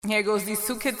Here goes these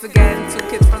two kids again. Two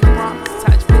kids from the Bronx.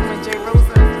 Touch Boom and Jay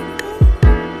Rosa.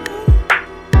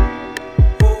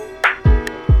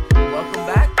 Welcome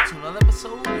back to another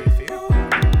episode of your favorite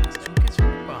podcast, Two Kids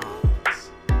from the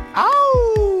Bronx.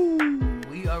 Oh!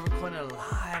 We are recording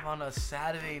live on a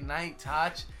Saturday night,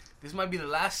 Touch. This might be the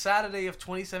last Saturday of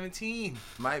 2017.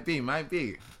 Might be. No,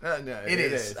 It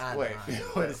is. Wait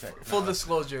a second. Full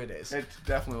disclosure, it is. It's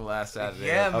definitely the last Saturday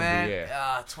Yeah, of man. the year.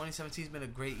 2017 has been a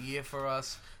great year for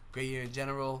us. Great year in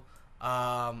general.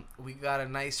 We got a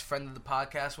nice friend of the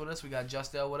podcast with us. We got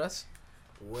Justel with us.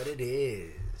 What it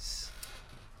is.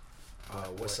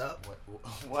 What's up?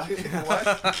 What?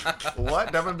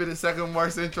 What? That might be the second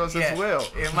worst intro since Will.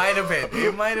 It might have been.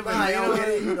 Nah,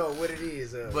 you know what it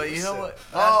is. But you know what?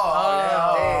 Damn,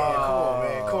 come on,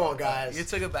 man. Come on, guys. You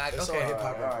took it back. It's Okay. all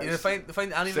hip-hop reference. You know, I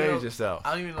don't even Save know. yourself.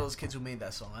 I don't even know those kids who made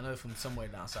that song. I know it from somewhere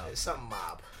down south. It's something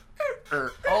mob. Yeah.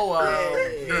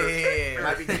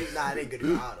 Might be good. Nah, it ain't good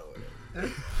enough, though.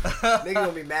 Nigga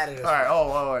gonna be mad at us. All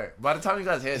right. Wait. By the time you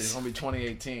guys hear this, it's gonna be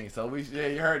 2018. So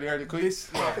you heard the quick.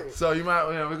 Yeah. So you might,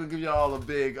 we're gonna give you all a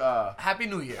big Happy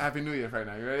New Year. Happy New Year right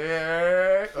now. You ready?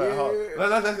 Yeah.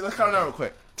 Let's count it down real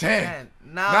quick. 10,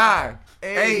 9,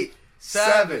 8,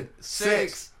 7,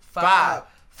 6, 5,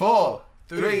 4,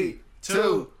 3,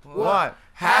 2, 1.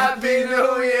 Happy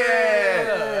New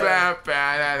Year!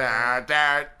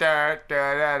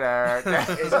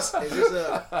 Is this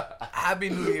a... Happy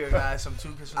New Year, guys. Some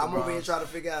Two Kids from the I'm over here Bronx. trying to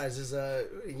figure out, is this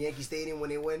Yankee Stadium when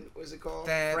they win? What's it called?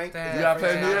 Frank? Dun, You gotta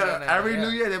play New Year. Yeah. Every New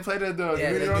Year they play that New York.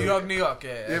 Yeah,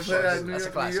 They that's play that that's New a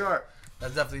York, classic. New York.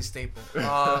 That's definitely a staple.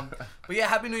 But yeah,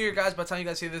 Happy New Year, guys. By the time you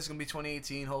guys hear this, it's gonna be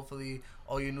 2018. Hopefully,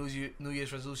 all your New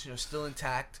Year's resolutions are still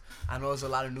intact. I know there's a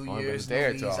lot of New Only been Year's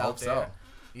there, New so Ye's I out hope there. so.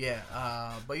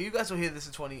 Yeah, but you guys will hear this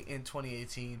in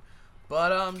 2018.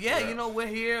 But Yeah. you know, we're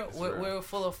here. That's We're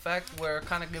full effect. We're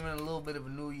kind of giving a little bit of a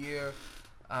new year,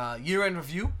 year-end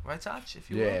review, right, Taj?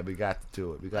 If you will. Yeah, we got to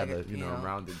do it. We got to, Like, you know.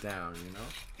 round it down, you know?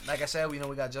 Like I said, we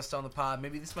got Just on the pod.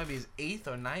 Maybe this might be his 8th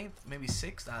or 9th, maybe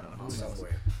 6th. I don't know.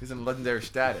 Somewhere. He's in legendary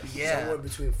status. Yeah. Somewhere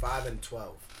between 5 and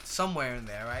 12. Somewhere in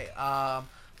there, right?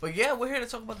 But yeah, we're here to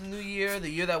talk about the new year, the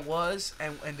year that was,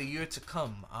 and the year to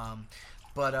come.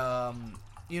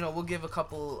 We'll give a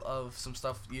couple of some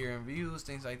stuff, year in reviews,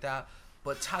 things like that.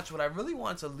 But Taj, what I really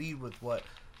wanted to lead with what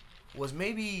was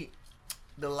maybe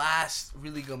the last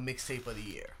really good mixtape of the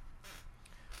year.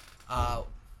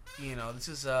 This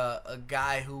is a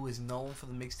guy who is known for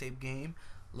the mixtape game,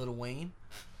 Lil Wayne,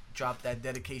 dropped that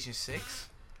Dedication 6.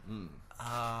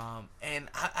 And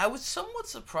I was somewhat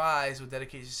surprised with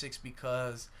Dedication 6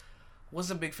 because I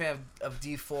wasn't a big fan of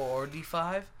D4 or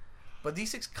D5. But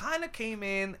D6 kind of came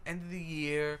in, end of the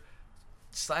year,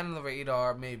 sliding on the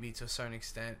radar maybe to a certain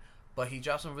extent. But he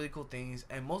dropped some really cool things.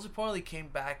 And most importantly, came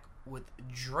back with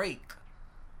Drake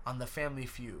on the Family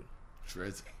Feud.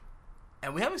 Drizzy.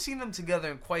 And we haven't seen them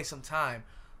together in quite some time.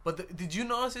 But did you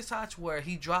notice this, Touch, where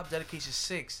he dropped Dedication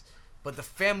 6, but the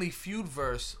Family Feud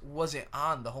verse wasn't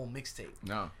on the whole mixtape?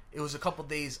 No. It was a couple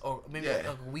days or maybe Yeah.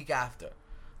 like a week after.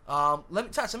 Let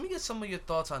me get some of your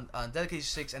thoughts on Dedication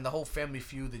 6 and the whole Family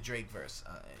Feud, the Drake verse.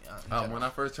 When I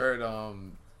first heard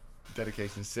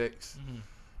Dedication 6, Mm-hmm.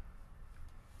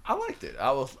 I liked it.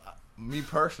 I was, me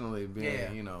personally, being,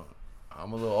 Yeah.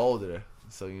 I'm a little older,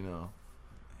 so,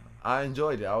 I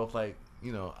enjoyed it. I was like,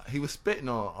 he was spitting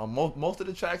on most of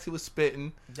the tracks. He was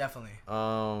spitting. Definitely.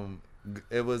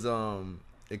 It was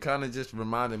it kind of just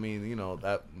reminded me,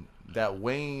 that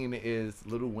Wayne is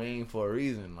Lil Wayne for a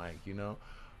reason,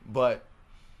 but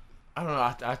I don't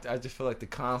know. I just feel like the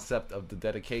concept of the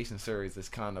Dedication series is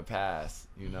kind of past.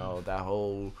 That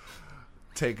whole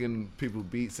taking people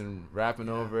beats and rapping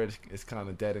over it is kind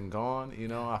of dead and gone.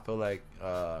 I feel like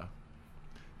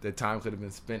the time could have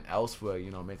been spent elsewhere.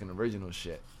 Making original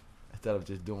shit instead of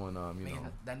just doing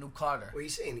that new Carter. Well,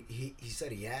 he's saying he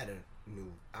said he had a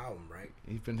new album, right?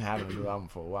 He's been having a new album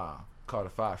for a while. Carter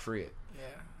 5, Free It. Yeah.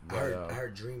 But, I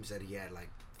heard Dream said he had like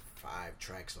 5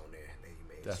 tracks on there that he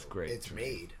made. That's great, It's Dream.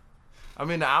 made. I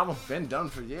mean, the album's been done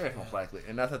for years, most likely,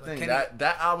 and that's the thing. Kenny-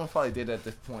 That album probably did at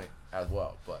this point as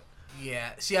well, but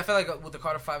Yeah. See, I feel like with the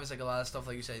Carter 5, it's like a lot of stuff,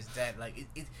 like you said, is dead. Like,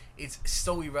 it's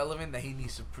so irrelevant that he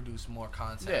needs to produce more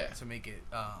content to make it,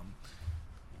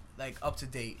 up to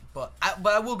date. But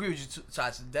I will agree with you,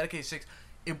 Taj. Dedicated 6,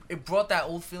 it brought that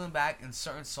old feeling back in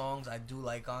certain songs I do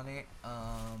like on it.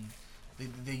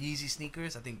 the Yeezy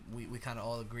sneakers. I think we kind of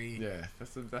all agree. Yeah,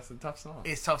 that's a tough song.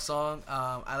 It's a tough song.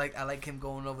 I like him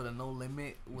going over the No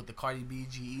Limit with the Cardi B,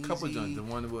 G-Eazy. Couple joints. The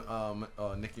one with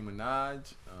Nicki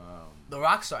Minaj. The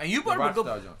Rockstar. And you brought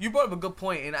up a good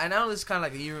point. And I know this is kind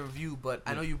of like a year review, but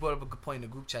I know you brought up a good point in the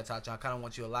group chat, Tacha. I kind of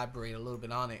want you to elaborate a little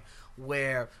bit on it.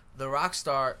 Where the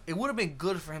Rockstar, it would have been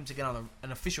good for him to get on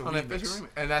an official remix.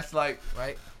 And that's like,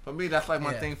 right? For me, that's like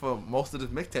my thing for most of this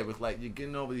mixtape. It's like you're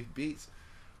getting over these beats.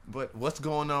 But what's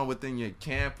going on within your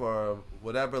camp or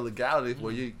whatever legalities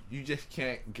where you just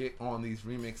can't get on these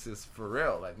remixes for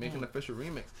real? Like, make an official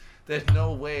remix. There's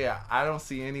no way, I don't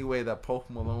see any way that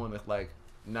Post Malone is like,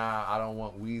 nah, I don't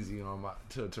want Weezy on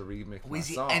to remix my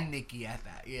song. Weezy and Nicki at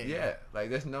that, yeah.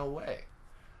 Like, there's no way.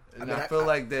 And I feel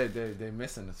like they're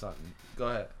missing something. Go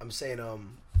ahead. I'm saying,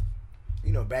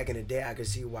 back in the day, I could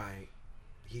see why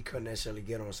he couldn't necessarily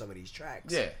get on some of these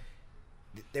tracks. Yeah.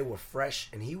 They were fresh,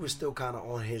 and he was still kind of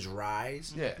on his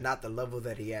rise. Yeah. Not the level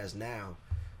that he has now.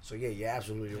 So, yeah, you're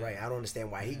absolutely right. I don't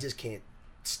understand why he just can't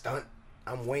stunt.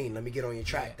 I'm Wayne. Let me get on your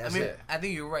track. That's it. I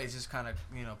think you're right. It's just kind of,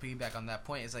 piggyback on that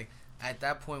point. It's like, at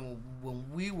that point, when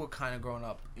we were kind of growing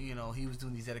up, he was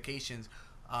doing these dedications.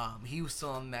 He was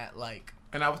still on that, like,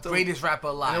 and I was still, greatest rapper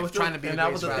alive, trying to be the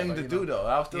greatest rapper. And that was the thing to do, though.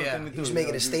 That was still the thing to do. He was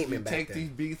making a statement back then. You take these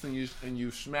beats and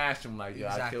you smash them like, yo,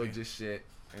 I killed this shit.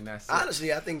 And that's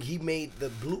honestly, I think he made the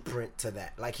blueprint to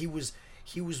that. Like he was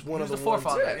one of the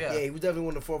forefathers. Yeah, he was definitely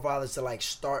one of the forefathers to like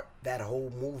start that whole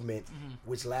movement,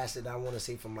 which lasted, I want to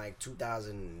say, from like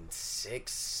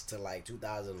 2006 to like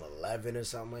 2011 or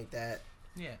something like that.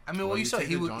 Yeah, I mean, you saw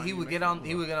he would get on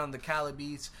the Khaled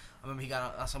beats. I remember he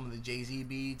got on some of the Jay-Z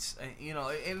beats,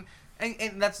 and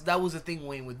that was the thing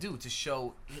Wayne would do to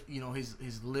show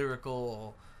his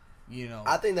lyrical,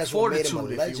 I think that's what made him a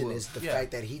legend is the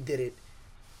fact that he did it.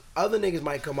 Other niggas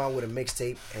might come out with a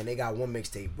mixtape and they got one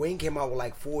mixtape. Wayne came out with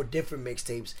like 4 different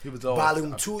mixtapes. He was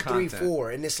volume 2, 3,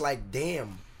 4, and it's like,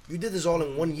 damn, you did this all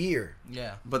in 1 year.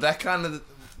 Yeah, but that kind of,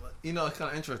 it's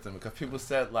kind of interesting because people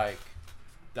said like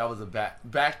that was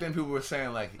back then. People were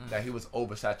saying like that he was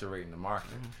oversaturating the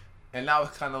market, and now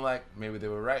it's kind of like maybe they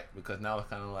were right because now it's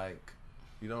kind of like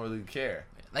you don't really care.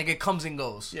 Like it comes and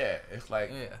goes. Yeah, it's like,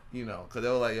 because they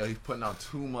were like, yo, he's putting out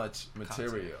too much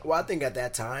material. Well, I think at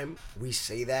that time, we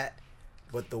say that,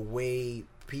 but the way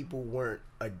people weren't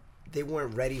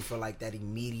ready for like that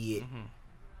immediate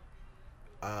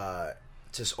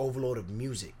just overload of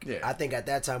music. Yeah. I think at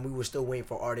that time, we were still waiting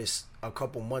for artists a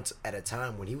couple months at a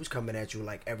time when he was coming at you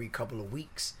like every couple of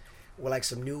weeks with like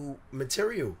some new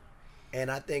material.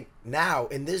 And I think now,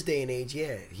 in this day and age,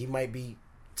 he might be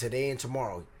today and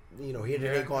tomorrow. Here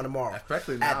today, gone tomorrow.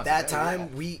 Especially now, at that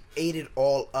time, we ate it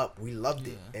all up. We loved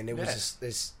it, and it was just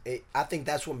this. I think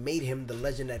that's what made him the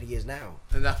legend that he is now.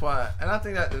 And that's why, and I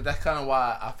think that's kind of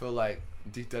why I feel like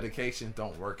these dedications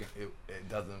don't work. It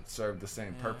doesn't serve the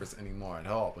same purpose anymore at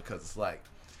all because it's like,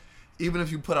 even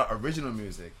if you put out original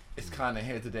music, it's kind of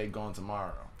here today, gone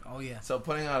tomorrow. Oh yeah. So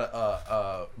putting out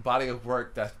a body of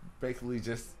work that's basically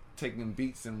just taking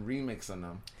beats and remixing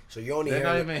them. So you only they're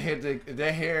not even here.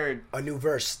 They're here a new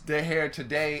verse. They're here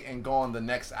today and gone the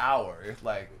next hour. It's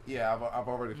like, I've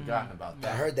already forgotten about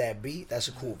that. I heard that beat. That's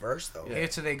a cool verse though. Here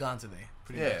today, gone today.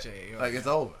 Pretty much. Like it's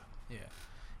over. Yeah,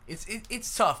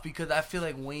 it's tough because I feel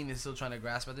like Wayne is still trying to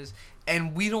grasp at this,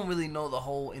 and we don't really know the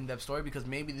whole in-depth story because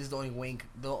maybe this is the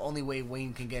only way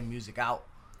Wayne can get music out.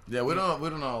 Yeah, we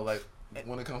don't know like.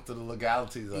 When it comes to the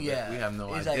legalities of it, we have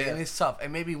no idea. Like, and it's tough.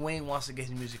 And maybe Wayne wants to get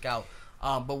his music out.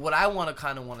 But what I want to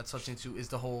touch into is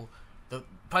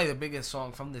probably the biggest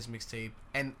song from this mixtape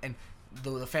and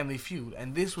the Family Feud.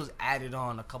 And this was added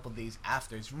on a couple days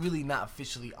after. It's really not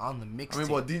officially on the mixtape. I mean,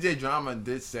 well, DJ Drama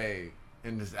did say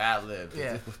in this ad-lib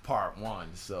that this was part 1,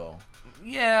 so...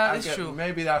 Yeah, that's true.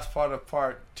 Maybe that's part of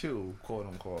part 2, quote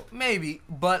unquote. Maybe,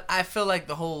 but I feel like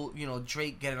the whole,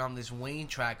 Drake getting on this Wayne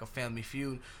track of Family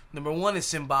Feud, number one is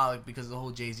symbolic because of the whole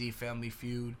Jay-Z Family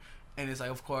Feud, and it's like,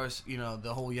 of course,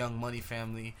 the whole Young Money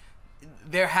family.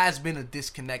 There has been a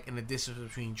disconnect and a distance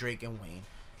between Drake and Wayne.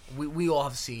 We all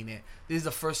have seen it. This is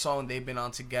the first song they've been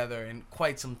on together in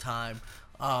quite some time.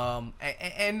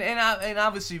 And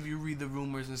obviously, if you read the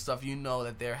rumors and stuff, you know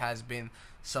that there has been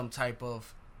some type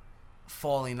of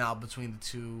falling out between the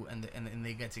two, and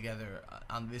they get together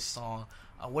on this song.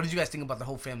 What did you guys think about the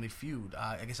whole Family Feud?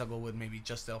 I guess I'll go with maybe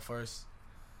Justel first.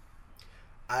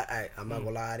 I'm not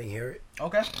gonna lie, I didn't hear it.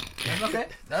 Okay, that's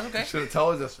okay. You should have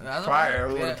told us prior.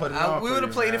 Okay. We would have put it on. We would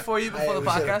have played it for you before the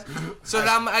podcast. So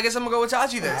I guess I'm gonna go with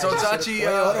Tachi then. So Tachi,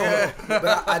 hold on.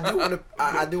 But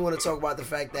I do want to talk about the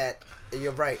fact that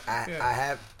you're right.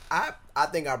 I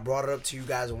think I brought it up to you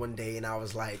guys one day, and I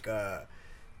was like,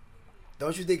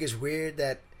 don't you think it's weird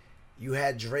that you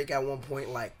had Drake at one point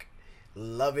like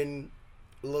loving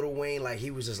Lil Wayne, like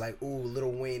he was just like, ooh,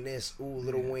 Lil Wayne this, ooh,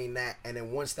 Lil Wayne that, and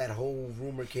then once that whole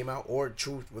rumor came out, or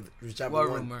truth, with whichever What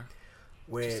one, rumor?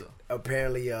 where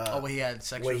apparently when he had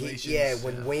sexual relations.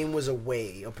 when Wayne was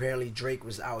away, apparently Drake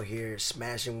was out here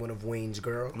smashing one of Wayne's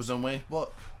girls. Was on Wayne?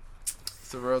 What?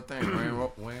 It's a real thing.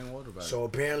 Wayne wrote about it. So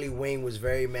apparently Wayne was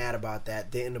very mad about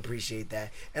that, didn't appreciate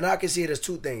that, and I can see it as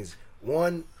two things: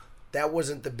 one, that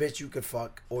wasn't the bitch you could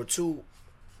fuck, or two,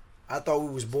 I thought we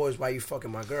was boys. Why you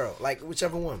fucking my girl? Like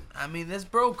whichever one. I mean, there's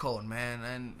bro code,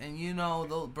 man, and you know,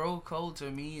 the bro code to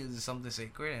me is something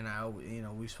sacred,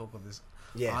 and we spoke of this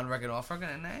on record, off record,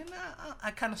 and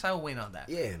I kind of side with Wayne on that.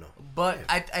 Yeah, no. But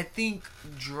yeah. I think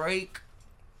Drake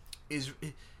is.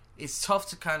 It's tough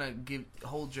to kind of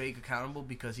hold Drake accountable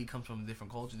because he comes from a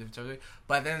different culture, different territory.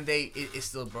 But at the end of the day, it's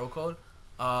still bro code.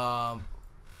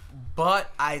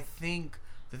 But I think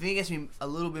the thing that gets me a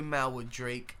little bit mad with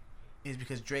Drake is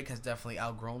because Drake has definitely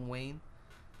outgrown Wayne.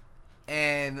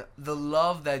 And the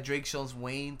love that Drake shows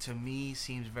Wayne, to me,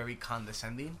 seems very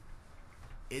condescending.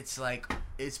 It's like,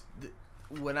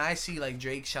 when I see like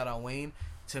Drake shout out Wayne,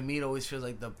 to me it always feels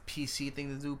like the PC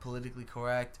thing to do, politically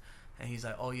correct. And he's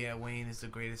like, oh yeah, Wayne is the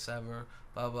greatest ever,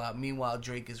 blah, blah. Meanwhile,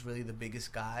 Drake is really the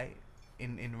biggest guy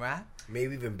in rap.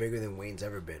 Maybe even bigger than Wayne's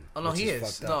ever been. Oh, no, he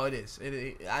is. No, it is.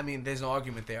 I mean, there's no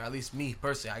argument there. At least me,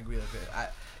 personally, I agree with it.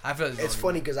 I feel it's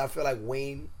funny because I feel like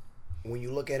Wayne, when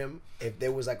you look at him, if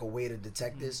there was like a way to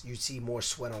detect this, you see more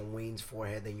sweat on Wayne's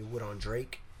forehead than you would on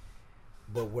Drake.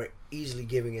 But we're easily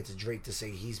giving it to Drake to say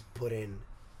he's put in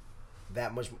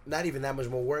that much, not even that much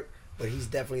more work, but he's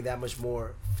definitely that much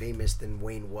more famous than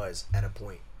Wayne was at a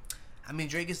point. I mean,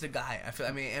 Drake is the guy.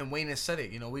 And Wayne has said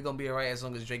it. We're gonna be alright as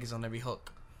long as Drake is on every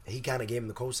hook. He kind of gave him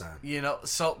the cosign.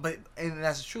 And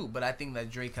that's true. But I think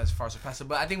that Drake has far surpassed it.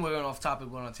 But I think we're going off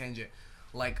topic, going on a tangent.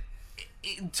 Like,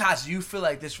 Taj, do you feel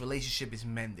like this relationship is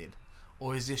mended,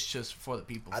 or is this just for the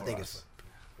people? I think it's.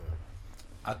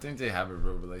 I think they have a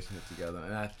real relationship together,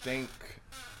 and I think,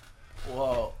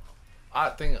 I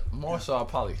think more so. I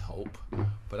probably hope,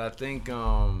 but I think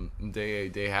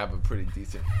they have a pretty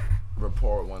decent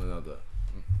rapport with one another.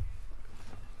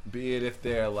 Be it if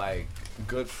they're like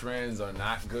good friends or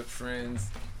not good friends,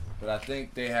 but I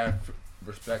think they have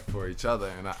respect for each other,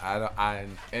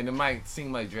 and and it might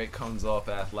seem like Drake comes off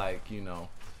as like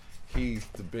he's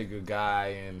the bigger guy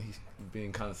and he's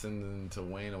being condescending to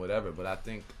Wayne or whatever, but I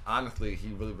think honestly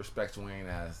he really respects Wayne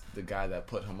as the guy that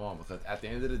put him on, because at the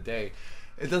end of the day,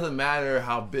 it doesn't matter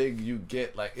how big you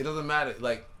get. Like, it doesn't matter.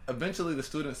 Like, eventually the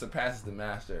student surpasses the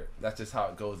master. That's just how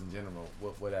it goes in general,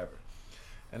 whatever.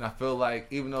 And I feel like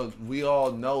even though we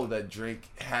all know that Drake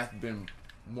has been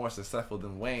more successful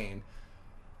than Wayne,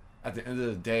 at the end of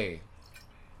the day,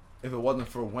 if it wasn't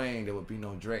for Wayne, there would be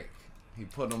no Drake. He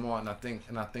put him on, and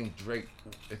I think Drake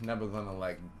is never gonna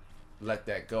like let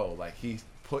that go. Like, he's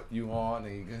put you on,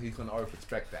 and he's gonna always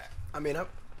respect that. I mean,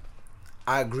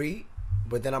 I agree.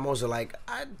 But then I'm also like,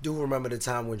 I do remember the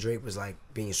time when Drake was like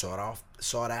being sought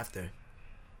after.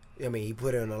 I mean, he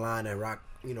put it on the line at Rock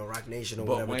Nation or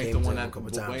whatever came to him a couple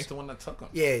times. Wayne's the one that took him.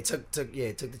 Yeah, it took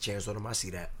the chance on him. I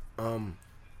see that. And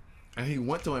he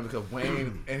went to him because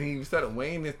Wayne, and he said it,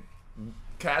 Wayne is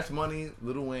Cash Money.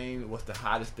 Lil Wayne was the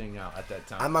hottest thing out at that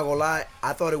time. I'm not gonna lie,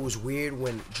 I thought it was weird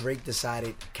when Drake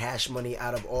decided Cash Money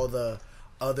out of all the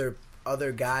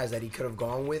other guys that he could have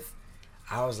gone with.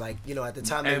 I was like, at the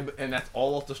time... And that's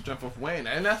all off the strength of Wayne.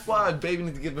 And that's why Baby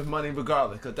needs to give him money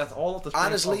regardless, because that's all off the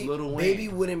strength of Lil Wayne. Baby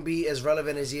wouldn't be as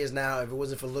relevant as he is now if it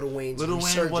wasn't for Lil Wayne's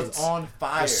resurgence. Wayne was on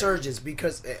fire. Resurgence,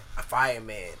 because...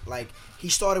 Fireman. Like, he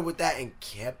started with that and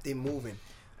kept it moving.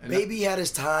 And Baby had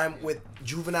his time with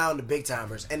Juvenile and the Big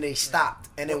Timers, and they stopped.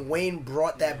 And then Wayne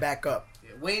brought that back up.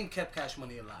 Yeah, Wayne kept Cash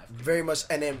Money alive. Very much.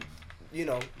 And then,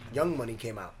 Young Money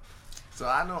came out. So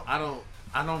I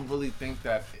don't really think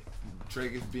that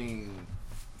Drake is being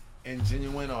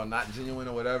ingenuine or not genuine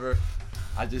or whatever.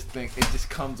 I just think it just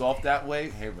comes off that way.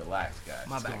 Hey, relax, guys.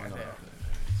 My bad.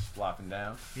 It's flopping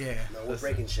down. Yeah. No, we're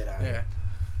breaking shit out. Yeah.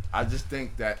 I just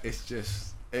think that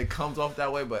it comes off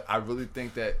that way, but I really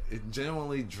think that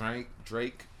genuinely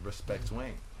Drake respects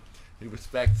Wayne. He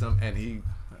respects him, and he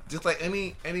just like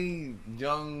any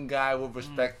young guy would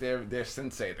respect their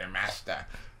sensei, their master,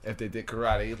 if they did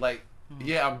karate. He's like,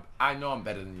 yeah, I know I'm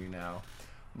better than you now,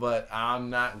 but I'm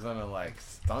not gonna like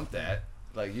stunt that.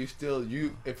 Like,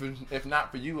 if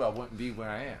not for you, I wouldn't be where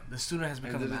I am. The student has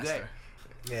become the master.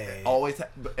 Yeah. Always,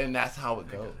 and that's how it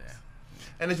goes. Yeah.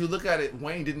 And if you look at it,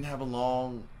 Wayne didn't have a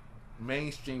long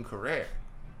mainstream career.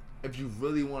 If you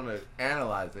really want to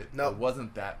analyze it, it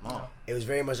wasn't that long. It was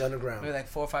very much underground. Maybe like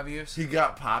 4 or 5 years. He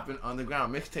got popping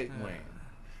underground mixtape Wayne.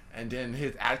 and then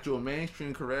his actual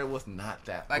mainstream career was not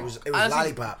that. Like, It was honestly,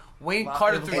 Lollipop. Wayne It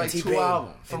Carter was 3. like And 2 T-Pain.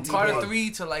 albums. From And Carter T-Pain.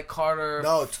 3 to like Carter.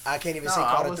 No, I can't even say No,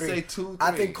 I Carter would 3. say 2, I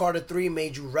 3. think Carter 3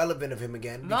 made you relevant of him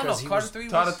again. No, because no, he Carter was, 3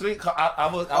 was. Carter 3, I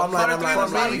was I'm Carter lying, 3 I'm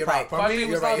was lying. Lollipop. You're right. For Carter me, 3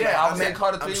 was you're right. yeah, Lollipop. I would say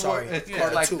Carter 3 I'm sorry. was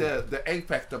Carter like 2. the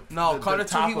apex. No, the Carter 2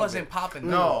 top he of wasn't it. popping.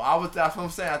 No, that's what I'm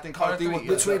saying. I think Carter 3 was yeah.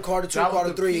 Between Carter 2 that and was Carter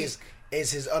the 3 peak. is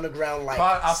his underground like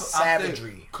I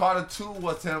savagery. think Carter 2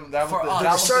 was him. That was For the, us.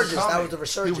 that was Resurgence, coming. that was the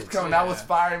resurgence. He was coming. Yeah. That was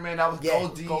Fireman. That was Yeah.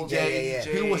 Gold DJ. Gold DJ.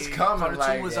 He was coming. Carter 2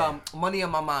 like, was yeah. Money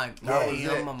on My Mind. That Money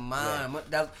was it. on My Mind.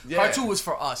 That, Yeah. Carter 2 was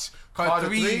for us. Carter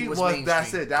 3 was mainstream.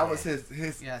 that's it. That Yeah. was his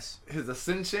Yes. his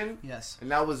ascension. Yes. And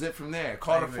that was it from there.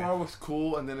 Carter agree. 4 was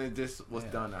cool, and then it just was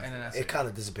done after And then that. that's It kind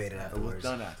of dissipated It was afterwards.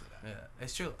 done after that. Yeah,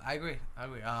 it's true. I agree.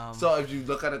 So if you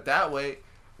look at it that way,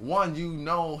 one, you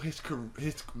know his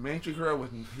mainstream career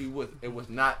was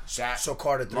not that. So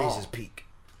Carter 3 is long. his peak.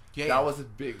 yeah, That was his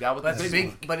big. That was but the it's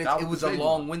big. big. one. But That it was the a big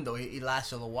long one. window. It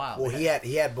lasted a while. Well, he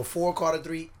had before Carter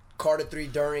 3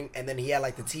 during, and then he had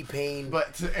like the T-Pain.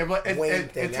 But Wayne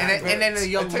thing. And then the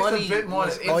Young it takes Money a bit more.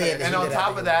 was Oh, yeah, and he on did top have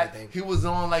of the that, thing. he was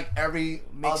on like every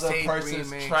other Mixtape,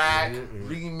 person's remix. track,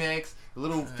 remix,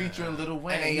 little featuring Lil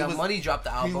Wayne. And then Young Money dropped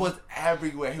the album. He was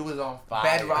everywhere. He was on fire.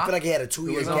 Bedrock. I feel like he had a He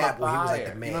 2-year was on gap where he was like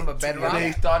fire. the man. You remember 2 years Bedrock? And then he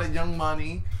gap. started Young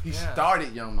Money. He Yeah.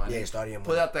 started Young Money. Yeah, he started Young Put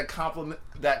Money. out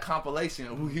that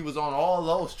compilation. He was on all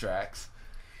those tracks.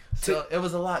 So it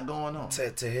was a lot going on.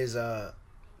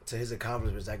 To his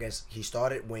accomplishments, I guess he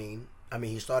started Wayne. I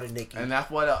mean, he started Nicki. And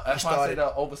that's why I said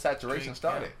the oversaturation Drake,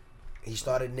 started. He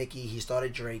started Nicki, he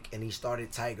started Drake, and he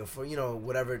started Tiger for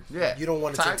whatever. Yeah. You don't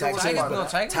want to take Tiger Tiger was serious, part of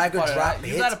but that. Tiger was part of dropped that.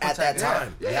 You hits gotta put at that Tiger-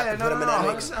 time. Yeah, you have to no, put him no, in that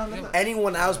no, mix. 100%.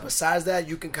 Anyone else besides that,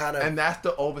 you can kind of. And that's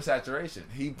the oversaturation.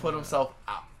 He put himself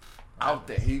out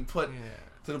there. He put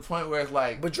to the point where it's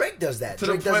like But Drake does that. to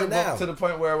Drake the does point it now. to the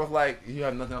point where it was like you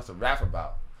have nothing else to rap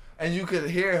about. And you could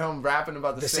hear him rapping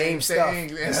about the same stuff.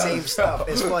 things. The same stuff.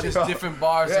 It's funny. Just different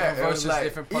bars, Yeah, different it was verses, like-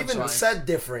 different Even punchlines. said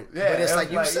different, Yeah, but it's it like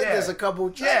was you like, said yeah. this a couple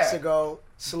tracks Yeah. ago.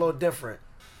 It's a little different.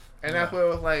 And that's where it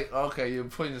was like, okay, you're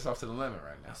putting yourself to the limit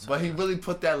right now. But he really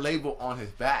put that label on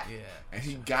his back. Yeah. And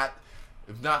he got,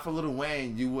 if not for Lil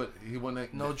Wayne, he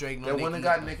wouldn't. No Drake, no They wouldn't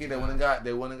have Nicki. got Nicki. They wouldn't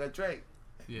have got Drake.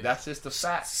 Yeah. That's just the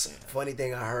fact. Funny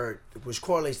thing I heard, which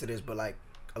correlates to this, but like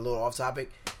a little off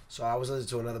topic. So I was listening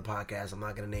to another podcast. I'm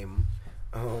not gonna name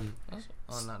them. No,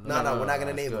 we're not gonna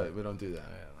that's name good. them. We don't do that.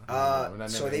 We're not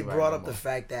So naming they anybody brought no up the more.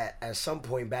 fact that at some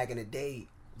point back in the day,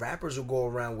 rappers would go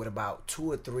around with about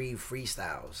 2 or 3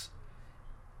 freestyles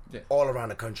Yeah. all around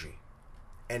the country.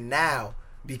 And now,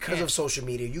 because of social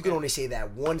media, you can only say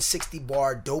that 160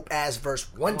 bar dope ass verse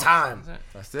one time.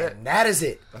 That's it. And that is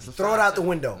it. That's a Throw it fact. out the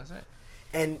window. That's it.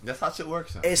 And That's how shit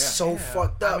works. Son. it's Yeah. so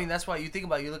fucked up. I mean, that's why you think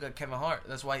about it, you look at Kevin Hart.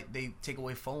 That's why they take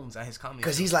away phones at his comedy.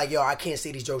 because he's like, yo, I can't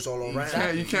say these jokes all around.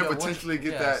 Exactly. You can't Yeah, potentially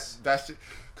get yes. that shit.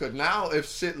 Because now, if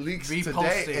shit leaks Repost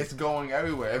today, it. it's going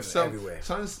everywhere. If Everywhere.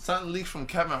 something leaks from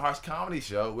Kevin Hart's comedy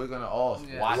show, we're gonna all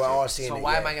watch We're all it. seeing So it.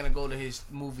 why yeah. am I gonna go to his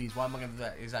movies? Why am I gonna do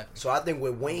that? Exactly. So I think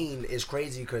with Wayne is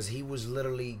crazy because he was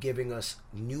literally giving us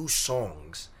new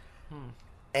songs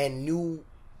and new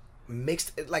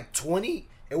mixed like 20.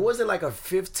 It wasn't like a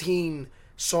 15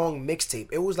 song mixtape.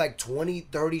 It was like 20,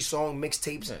 30 song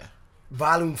mixtapes. Yeah.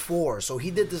 Volume 4. So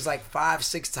he did this like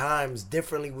 5-6 times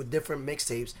differently with different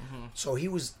mixtapes. So he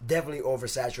was definitely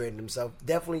oversaturating himself.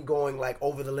 Definitely going like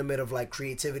over the limit of like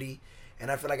creativity. And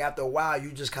I feel like after a while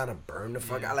you just kind of burn the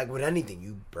fuck out. Like with anything,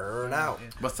 you burn out.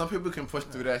 But some people can push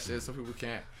through that shit. Some people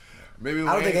can't. Maybe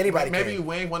I don't think anybody Maybe can.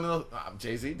 Wayne, one of those.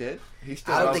 Jay-Z did. He's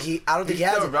still. I don't think he he's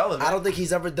has. still relevant. I don't think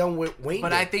he's ever done with Wayne. But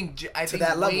did. I think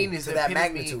that level, Wayne is to the that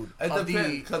epitome magnitude. It of depends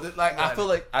because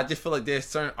I just feel like there's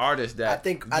certain artists that I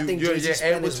think Jay-Z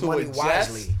spent his money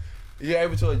wisely. You're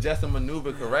able to adjust and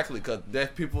maneuver correctly because there's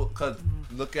people. Because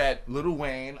look at Lil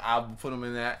Wayne, I'll put him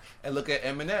in that, and look at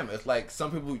Eminem. It's like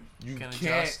some people you Can can't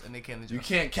adjust and they can't adjust. you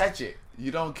can't catch it. You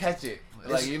don't catch it.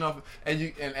 Like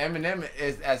and Eminem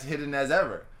is as hidden as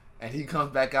ever, and he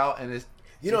comes back out and it's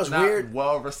It's not weird.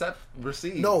 well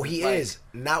received. No, he Like, is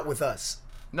not with us.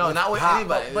 No, not with pop.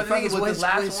 anybody. But the thing is, with with this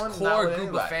last his one, not core with group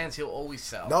anybody. of fans, he'll always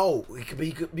sell. No,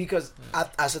 because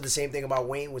I said the same thing about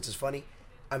Wayne, which is funny.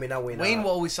 I mean, not Wayne. Wayne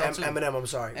will always sell too. Eminem, I'm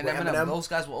sorry. And With Eminem, those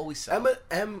guys will always sell.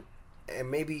 and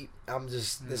maybe I'm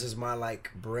just this is my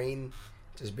like brain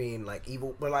just being like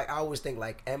evil, but like I always think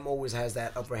like M always has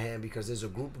that upper hand because there's a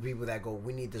group of people that go,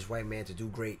 we need this white man to do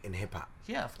great in hip hop.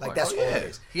 Yeah, of Like course. that's Oh, all yeah. it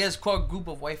is. He has a core group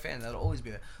of white fans that'll always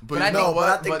be there. But I you know think- but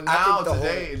I what? think- But I now think the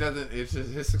today whole- it doesn't. It's just,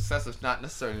 his success is not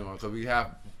necessarily anymore because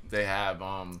they have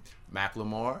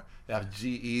Macklemore, you have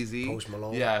G-Eazy, Post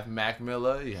Malone. you have Mac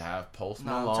Miller, you have Post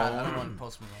Malone. I don't want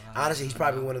Post Malone. Honestly, he's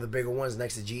probably one of the bigger ones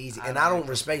next to G-Eazy. And I don't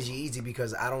respect G-Eazy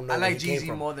because I don't know I where like he came Jeezy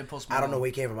from. more than Post I Malone. don't know where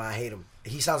he came from. I hate him.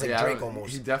 He sounds like Yeah, Drake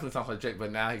almost. He definitely sounds like Drake,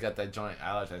 but now he got that joint.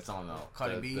 I like that song though.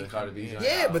 Cardi B. The Cardi B joint.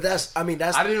 Yeah, but that's. I didn't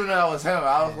even know that was him.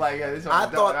 I was like, yeah, this I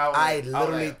was thought dope. I was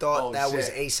literally like, thought oh, that was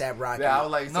shit. ASAP Rocky. Yeah, I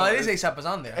was like, No, it is ASAP is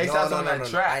on there. ASAP's on that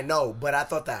track. I know, but I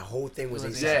thought that whole thing was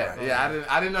ASAP Yeah, Rocky. yeah.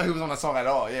 I didn't know he was on the song at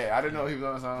all. Yeah, I didn't know he was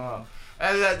on the song at all.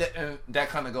 And that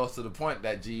kind of goes to the point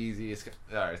that G-Eazy is.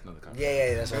 All right, it's another conversation.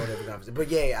 Yeah, that's a whole different conversation. But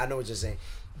yeah, I know what you're saying.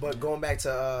 But going back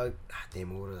to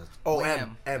damn, what was it? Oh,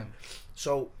 M.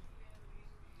 So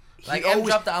Like he M always-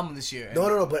 dropped the album this year.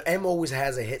 No, but M always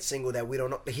has a hit single that we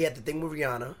don't know. He had the thing with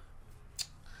Rihanna.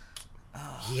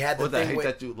 He had the What that thing hate with.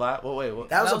 that you lie? Well, wait, what?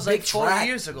 That was That a was big like 4 track.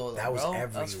 years ago, though, That was bro. everywhere.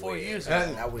 That was 4 years ago.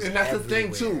 And, That was and that's the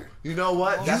thing too. everywhere. You know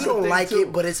what? You That's don't the thing like too.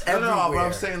 it, but it's no, but everywhere.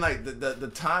 I'm saying like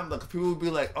the time, like people would be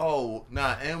like, oh,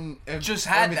 nah, M Just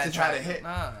had M that just had a track. hit,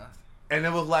 Nah. and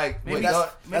it was like, Maybe wait,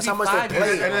 that's how much they 5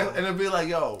 years play. ago. and it'd be like,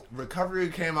 yo, Recovery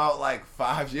came out like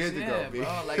 5 years Yeah, ago, B.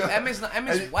 bro. Like M is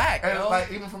whack, and yo.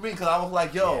 like even for me, because I was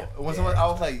like, yo, Yeah, when yeah. someone, I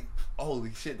was like,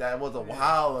 holy shit, that was a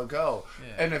while ago,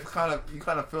 Yeah. and it you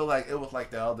kind of feel like it was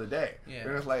like the other day, Yeah.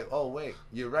 and it's like, oh wait,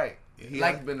 you're right, he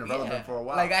like, has been irrelevant yeah. for a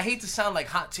while. Like I hate to sound like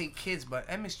hot take kids, but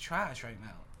M is trash right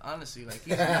now. Honestly, like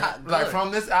he's not good. Like from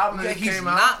this album Yeah, that he's came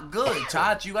out, not good,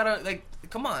 Todd. You gotta like,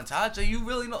 come on, Todd. So you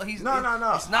really know he's no.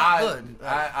 It's not good.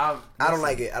 I don't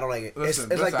like it.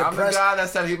 Listen, It's like the I'm press. the guy that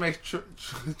said he makes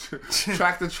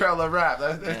tractor trailer rap.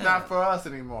 It's not for us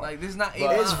anymore. Like this is not.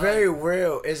 But- It's very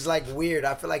real. It's like weird.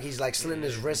 I feel like he's like slitting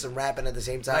his wrist and rapping at the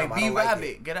same time. like I B don't like Rabbit.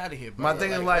 it. Get out of here, bro. My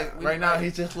thing is like we- right now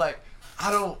he's just like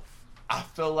I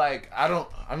feel like I don't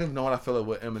even know what I feel like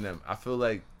with Eminem. I feel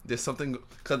like there's something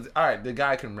because all right, the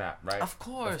guy can rap, right? Of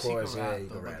course, Of course, he can yeah, rap, he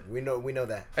can though, rap. but- We know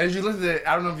that. And you listen to it,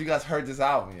 I don't know if you guys heard this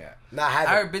album yet. Nah, I I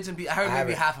haven't. heard bits and pieces. I heard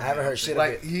maybe half of it. I haven't heard shit of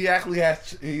Like it. he actually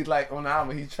has, he like on the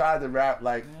album he tried to rap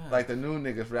like the new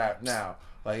niggas rap now.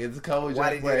 Like it's a couple of Why joints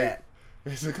did he do where that?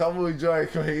 it's a couple of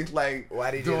joints where he's like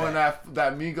Why did he do doing that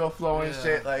Migo flow and Yeah.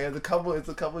 shit. Like it's a couple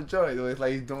of joints where it's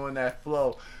like he's doing that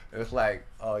flow. And it's like,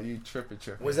 oh, you tripping.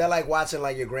 Was that like watching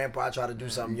like your grandpa try to do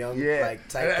something young? Yeah, Like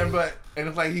type thing? and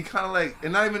it's like he kind of like,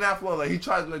 and not even that flow. Like he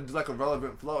tries to do like a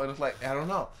relevant flow, and it's like I don't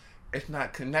know, it's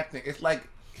not connecting. It's like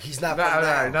He's not from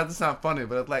now. not to sound funny,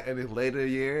 but it's like in his later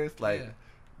years, like. Yeah.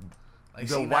 Like,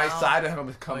 The see white now? side of him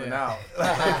is coming yeah. out.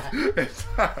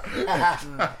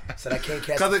 Said I can't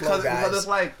catch the flow, Because guys.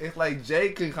 it's like Jay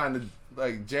can kind of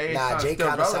like Jay. Nah, Jay still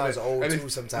kinda relevant. sounds old, And too, it-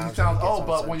 sometimes He when sounds he gets old, on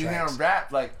but certain when you hear tracks. him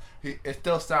rap, like it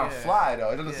still sounds Yeah. fly though.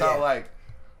 It doesn't sound Yeah. like.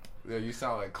 Yeah, you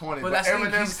sound like corny. But But that's the thing,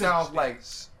 Eminem he's sounds the-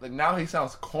 like now he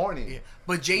sounds corny. Yeah.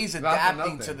 But Jay's Not for adapting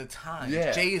nothing. to the time.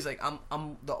 Yeah. Jay is like,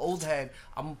 I'm the old head.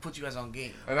 I'm gonna put you guys on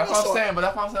game. And that's what Also- I'm saying. But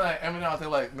that's what I'm saying. Like Eminem, I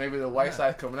think like maybe the white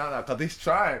side's coming out now because he's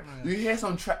trying. You hear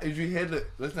some track. If you hear listen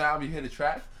to the album, you hear the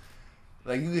track.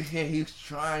 Like you can hear he's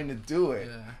trying to do it,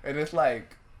 Yeah. and it's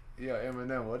like, yo,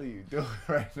 Eminem, what are you doing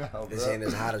right now, bro? This ain't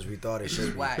as hot as we thought it should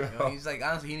He's be. whack. Yo. He's like,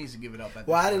 honestly, he needs to give it up. At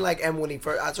Well, this I didn't point. like M when he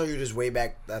first. I told you this way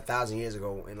back 1,000 years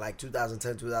ago in like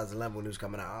 2010, 2011 when he was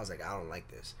coming out. I was like, I don't like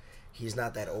this. He's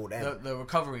not that old M. the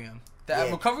recovery him. The Yeah.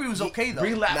 recovery was okay though.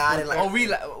 Relapse. Nah, I didn't like- Oh,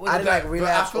 relapse. I didn't like But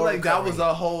Relapse. I feel or like that was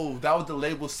Recovery. that was the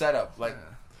label setup. Like,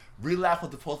 Yeah. Relapse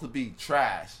was supposed to be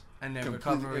trash, And then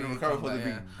Completely- recovery. and Recovery was supposed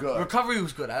to be good. Recovery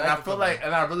was good. and I feel like, Recovery.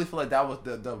 and I really feel like that was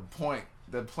the point,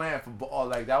 the plan for all.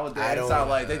 Like that was the I don't- inside.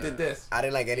 Like they did this. I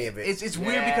didn't like any of it. It's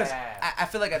weird because Yeah. I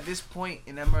feel like at this point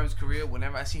in Eminem's career,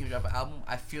 whenever I see him drop an album,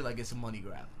 I feel like it's a money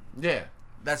grab. Yeah.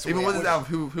 That's the Even way with I his was-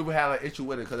 album, people had like issue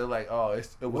with it because they're like, oh, it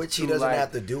was Which he too, doesn't like,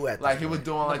 have to do at this like he was point.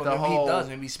 doing No, like but the maybe he whole does.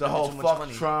 Maybe he's the spending whole too much fuck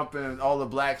money. Trump and all the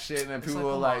black shit, and then people like,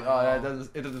 were come like, on, oh, that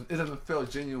bro. it doesn't feel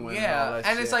genuine. and all Yeah, that and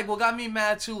shit. it's like what got me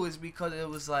mad too is because it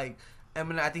was like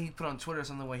Eminem. I think he put on Twitter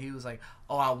something where he was like,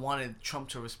 "Oh, I wanted Trump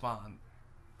to respond."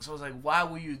 So I was like, "Why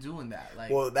were you doing that?" Like,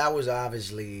 Well, that was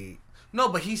obviously. no,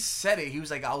 but he said it. He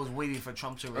was like, "I was waiting for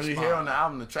Trump to when respond." you hear on the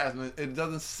album the tracks, it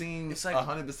doesn't seem It's like-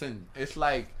 100%. It's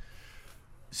like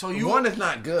so you one is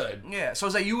not good, yeah. So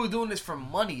it's like you were doing this for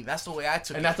money. That's the way I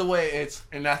took and it. that's the way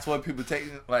and that's what people take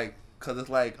it, like, cause it's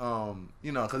like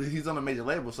you know, cause he's on a major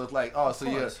label, so it's like, oh, so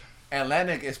you're course.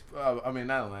 Atlantic is I mean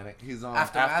not Atlantic, he's on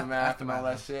Aftermath Aftermath and all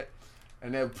that shit,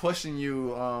 and they're pushing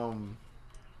you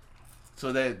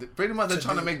so they pretty much they're To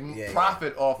trying to do- make yeah,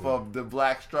 profit off of the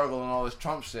black struggle and all this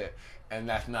Trump shit, and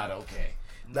that's not okay.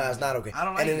 No, it's not okay. I don't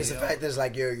and like then it, it's the yo. fact that it's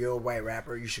like you're a white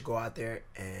rapper. You should go out there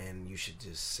and you should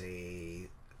just say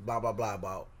blah blah blah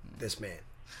about this man.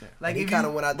 like And he if kind you-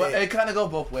 of went out But there. it kind of go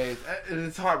both ways. And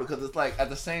it's hard because it's like at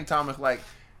the same time it's like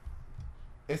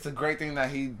it's a great thing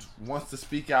that he wants to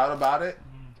speak out about it.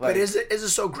 But is it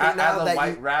so great now as a that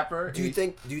white rapper? Do you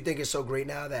think it's so great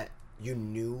now that you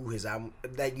knew his album,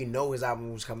 that you know his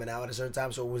album was coming out at a certain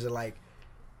time? So was it like,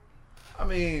 I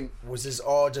mean, was this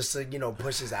all just to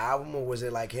push his album, or was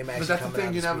it like him actually coming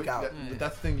out to speak out? But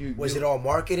that's the thing. Was it all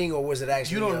marketing, or was it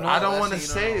actually? You don't know. I don't want to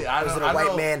say. Was it a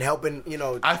white man helping?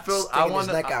 I feel. I want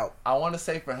his neck out. I want to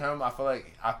say for him. I feel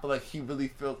like he really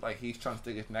feels like he's trying to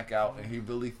stick his neck out, and he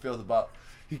really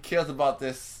he cares about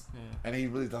this, and he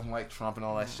really doesn't like Trump and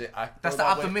all that shit. That's the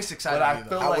optimistic side of you,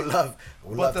 though. I would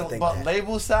love to think that. But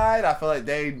label side, I feel like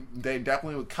they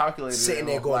definitely would calculate sitting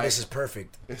there going, "This is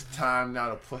perfect. It's time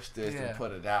now to push this and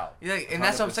put it out." Yeah, and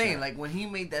that's what I'm saying. Like when he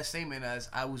made that statement, as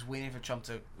I was waiting for Trump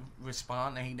to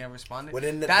respond, and he never responded. Well,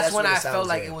 that's when I felt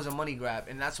like it was a money grab,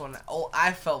 and that's when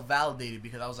I felt validated,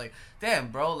 because I was like,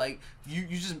 "Damn, bro! Like you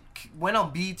just went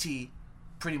on BT."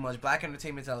 Pretty much Black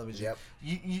Entertainment Television. Yep.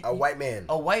 You, a white man.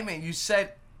 You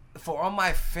said, for all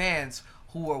my fans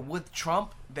who are with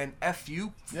Trump, then F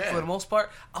you for the most part.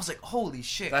 I was like, holy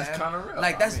shit, that's kind of real.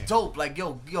 Like that's dope. Like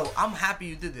yo, I'm happy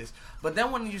you did this. But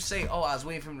then when you say, oh, I was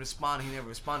waiting for him to respond, he never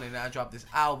responded, and I dropped this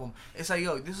album. It's like,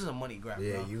 yo, this is a money grab.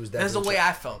 Yeah, bro. That's the way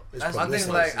I felt. I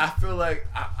feel like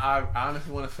I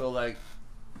honestly want to feel like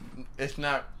it's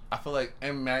not. I feel like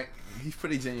M Mac, he's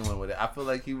pretty genuine with it. I feel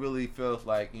like he really feels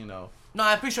like No,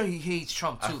 I'm pretty sure he hates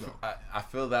Trump too, though. I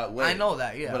feel that way. I know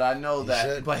that, yeah. But I know that.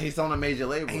 Should. But he's on a major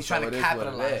label. And he's trying to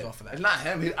capitalize off of that. It's not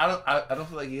him. I don't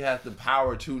feel like he has the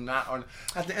power to not.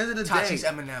 At the end of the Tachi's day,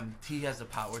 Eminem. He has the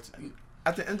power to.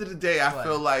 At the end of the day, I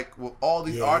feel like with all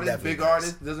these artists, big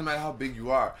artists, doesn't matter how big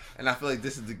you are, and I feel like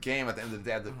this is the game. At the end of the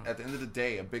day, at the end of the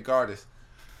day, a big artist,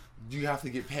 you have to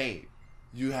get paid.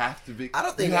 You have to be. I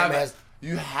don't think Eminem has.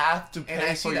 You have to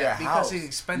pay for your because house. his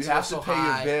expenses you have are so to pay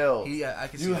high. your bills. I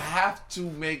can see you that. have to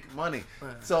make money.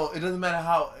 Right. So it doesn't matter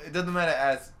how. It doesn't matter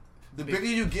as the bigger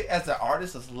you get as an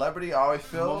artist, a celebrity. I always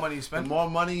feel the more money you spend. The more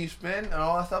money you spend and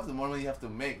all that stuff, the more money you have to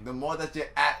make. The more that you're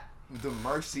at the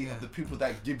mercy of the people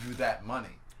that give you that money.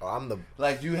 Oh,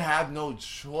 like you have no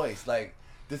choice. Like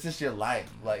this is your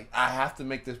life. Like I have to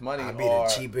make this money. I'll be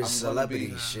the cheapest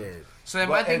celebrity. Shit. So then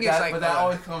my thing is like, but that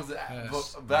always comes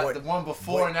the one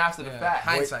before and after the fact.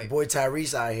 Hindsight. Boy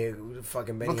Tyrese out here,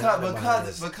 fucking Benny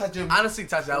because you're honestly,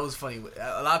 Tachi, that was funny.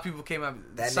 A lot of people came out.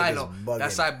 That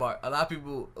sidebar. A lot of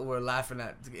people were laughing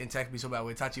at and texted me so bad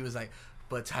when Tachi was like,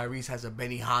 but Tyrese has a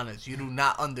Benihana's. You do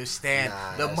not understand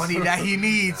the money that he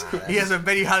needs. He has a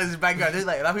Benihana's in his backyard. There's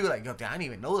like a lot of people like, yo, I didn't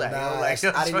even know that. I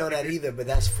didn't know that either, but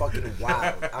that's fucking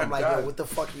wild. I'm like, yo, what the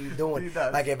fuck are you doing?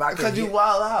 Like if I could, because you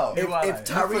wild out.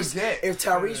 If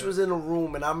Tyrese was in a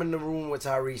room and I'm in the room with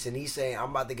Tyrese and he's saying I'm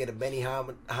about to get a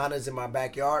Benihana's in my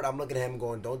backyard, I'm looking at him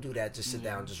going, don't do that. Just sit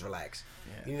down, just relax.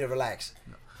 You need to relax.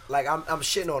 Like I'm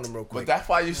shitting on him real quick. But that's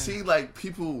why you see like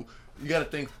people. You gotta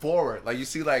think forward. Like you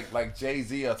see, like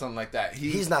Jay-Z or something like that.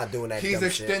 He's not doing that. He's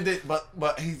extended, shit.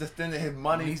 but he's extended his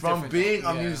money from being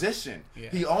a musician. Yeah.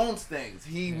 He owns things.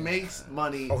 He makes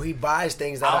money. Oh, he buys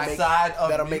things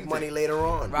that'll make money later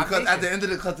on. Because at the end of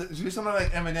the, you something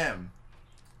like Eminem.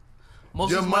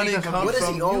 Most of his money comes from what does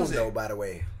he own though? By the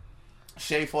way.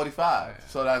 Shade 45.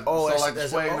 So that's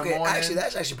Sway in the morning. Actually,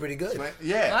 that's actually pretty good.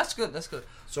 Yeah, no, that's good. That's good.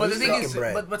 So but the thing is,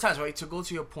 but times right to go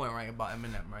to your point right about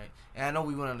Eminem, right? And I know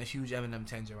we went on a huge Eminem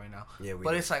tangent right now. Yeah,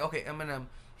 but it's like okay, Eminem,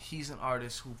 he's an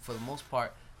artist who, for the most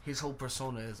part, his whole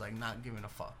persona is like not giving a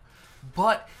fuck.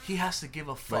 But he has to give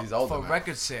a fuck for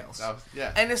record sales.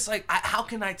 And it's like, how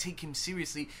can I take him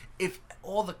seriously if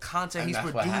all the content he's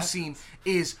producing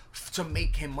is to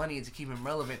make him money and to keep him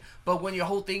relevant? But when your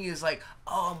whole thing is like,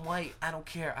 oh, I'm white, I don't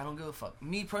care, I don't give a fuck.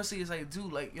 Me personally, is like,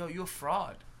 dude, like, yo, you're a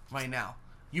fraud right now.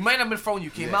 You might not have been fraud when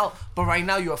you came out, but right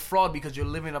now you're a fraud because you're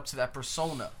living up to that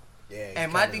persona. Yeah,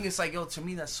 and my thing is like, yo, to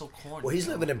me that's so corny. Well, he's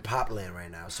living in pop land right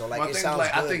now, so like it sounds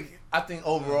good. I think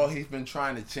overall he's been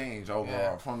trying to change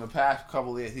overall from the past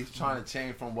couple of years. He's trying to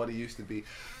change from what he used to be,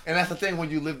 and that's the thing when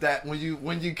you live that when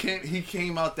you can't he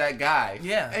came out that guy.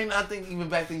 Yeah, and I think even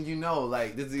back then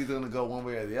like this is either gonna go one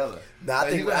way or the other. No, I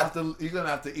think you're gonna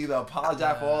have to either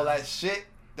apologize for all that shit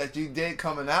that you did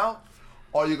coming out,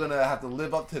 or you're gonna have to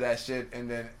live up to that shit and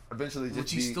then eventually just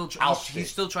he's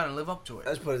still trying to live up to it.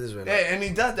 Let's put it this way. Yeah, and he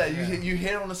does that. You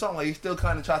hit on the song like he still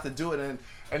kind of tries to do it,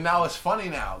 and now it's funny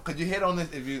now because you hit on this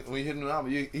when you hit on the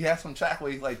album. He has some track where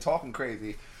he's like talking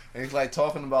crazy, and he's like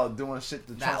talking about doing shit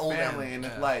to Trump's family, and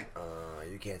it's like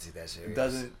you can't take that serious. It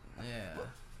doesn't. Yeah.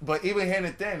 But even hearing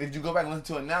it then, if you go back and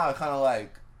listen to it now, it's kind of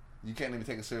like you can't even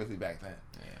take it seriously back then.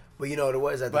 Yeah. But you know what it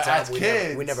was at the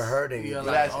time. We never heard anything.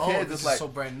 But as kids, this is so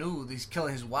brand new. He's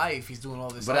killing his wife. He's doing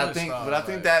all this. But I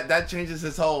think that changes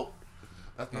his whole.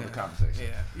 That's another conversation.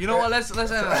 Yeah. You know what? Let's end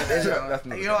it like There's that. a- That's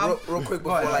another You know, I'm, real quick Go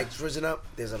before ahead. like switching up,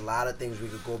 there's a lot of things we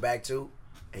could go back to,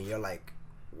 and you're like,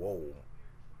 whoa.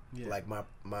 Yeah. Like my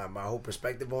whole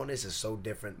perspective on this is so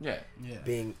different. Yeah. Yeah.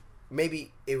 Being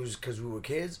maybe it was because we were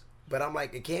kids, but I'm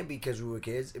like it can't be because we were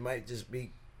kids. It might just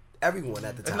be everyone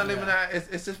at the It's time. not even that.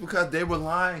 It's just because they were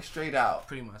lying straight out.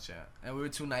 Pretty much, yeah. And we were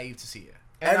too naive to see it.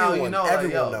 And now Everyone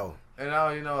know. And now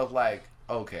you know it's like,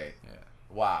 okay, Yeah.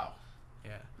 wow,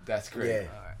 Yeah. that's great. Yeah.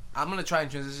 All right. I'm going to try and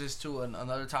transition this to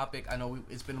another topic. I know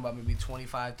it's been about maybe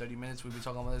 25, 30 minutes we've been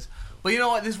talking about this. But you know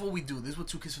what? This is what we do. This is what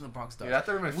Two Kids from the Bronx does. Yeah, that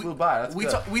 30 minutes flew by. That's we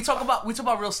good. talk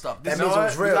about real stuff. This That is means it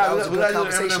was real. That was a We good gotta do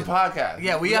conversation. an Eminem podcast.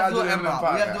 Yeah, we have to do an gotta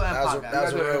Eminem. We have to do an That was a- podcast. that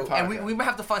was a real- And we might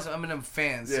have to find some Eminem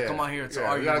fans to come on here to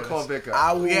argue We gotta with call us. Vic up.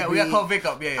 I will Yeah, we be- got to call Vic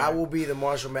up. Yeah, yeah. I will be the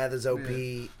Marshall Mathers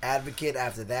OP advocate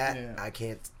after that. Yeah. I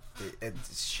can't.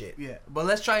 It's shit. Yeah, but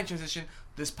let's try and transition.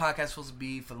 This podcast is supposed to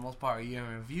be, for the most part, a year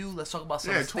in review. Let's talk about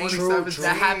some Yeah, things 2017.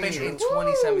 that happened in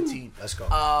 2017. Let's go.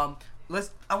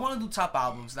 I want to do top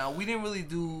albums. Now, we didn't really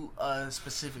do a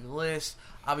specific list.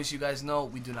 Obviously, you guys know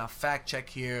we do not fact check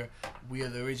here. We are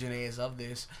the originators of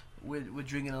this. We're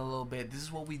drinking a little bit. This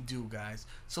is what we do, guys.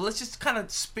 So let's just kind of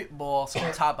spitball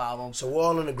some top albums So we're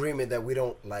all in agreement that we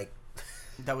don't like.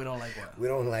 that we don't like.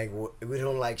 What? We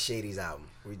don't like Shady's album.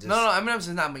 We just No, Eminem's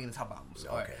is not making the top albums.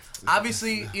 All right. Okay.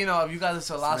 Obviously, you know, if you guys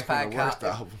listen to Lost making the worst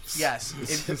Podcast, albums. yes.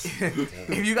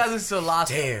 If you guys listen to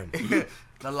Lost, Damn.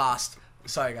 the Lost.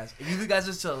 Sorry, guys. If you guys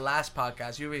listen to the last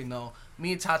podcast, you already know.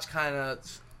 Me and Taj kind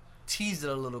of teased it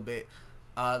a little bit.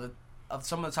 Of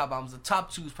some of the top albums, the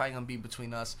top two is probably gonna be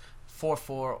between us, 4/4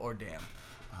 or Damn.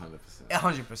 100%.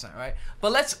 100%, right?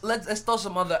 But let's throw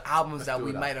some other albums that do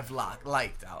we it might have liked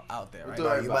out there, right?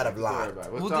 We'll do you might have everybody. lied.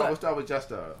 We'll We'll start- do- we'll start with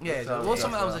Justa. Yeah, what's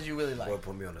some albums that you really boy like?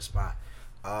 put me on the spot.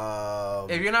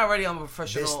 If you're not ready, I'm a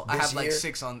professional. I This have like year?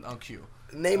 6 on cue.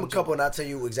 Name a couple and I'll tell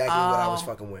you exactly what I was Um,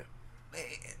 fucking with.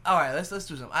 All right, let's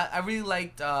do some. I really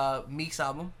liked Meek's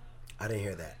album, I didn't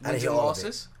hear that. I Wins didn't hear and all of it.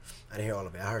 Losses. I didn't hear all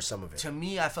of it. I heard some of it. To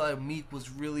me, I felt like Meek was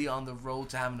really on the road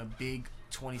to having a big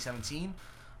 2017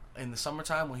 in the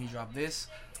summertime when he dropped this.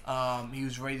 He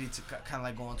was ready to kind of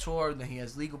like go on tour. Then he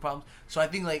has legal problems. So I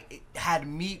think like had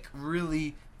Meek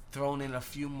really thrown in a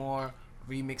few more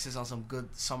remixes on some good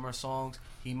summer songs,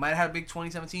 he might have had a big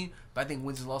 2017. But I think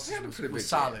Wins and Losses He had a was pretty big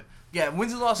solid. Yeah,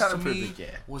 Wins and Losses Had a to pretty me big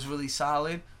year. was really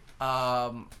solid.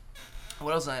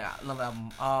 What else? Another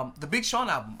album. The Big Sean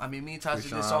album. I mean, me and Taj Big did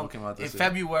Sean this album song came out in this year.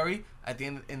 February. At the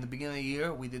end, in the beginning of the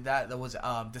year, we did that. That was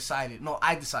Decided. No,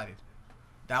 I Decided.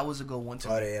 That was a good one to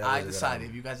Oh, me. yeah, that I was a good Decided. album.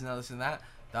 If you guys didn't listen to that,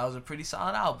 that was a pretty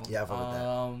solid album. Yeah, I fuck with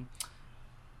that.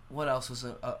 What else was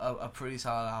a pretty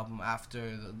solid album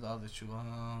after the other two?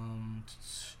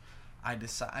 I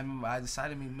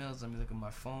decided Meek Mills. Let me look at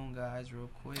my phone, guys, real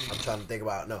quick. I'm trying to think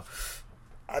about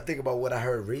I think about what I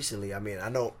heard recently. I mean,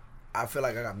 I feel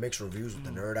like I got mixed reviews with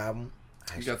the Nerd album.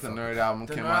 I You actually got the fuck Nerd with album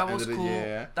The came Nerd out album end was of the cool.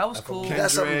 year. That was I fuck cool. with that.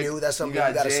 That's something new. That's something you got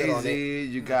you gotta sit on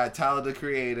Jay-Z, you got Tyler the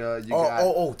Creator, you it. got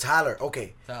Oh, Tyler.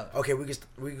 Okay. Tyler. Okay,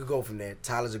 we could go from there.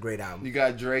 Tyler's a great album. you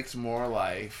got Drake's More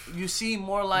Life. You see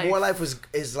more like More Life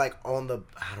is like on the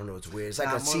I don't know, it's weird. It's like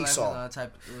Nah, a More Life seesaw. was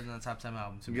on the top 10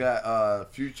 album to You me.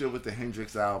 got Future with the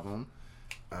Hendrix album.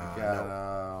 You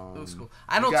got It was cool.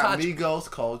 I know you got Taj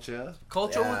Migos Culture.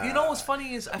 Culture. Yeah. You know what's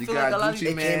funny is I You feel like a got lot of Gucci these,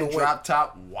 came Man, and went. Drop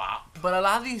Top, WAP. but a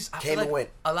lot of these I Came feel and like went.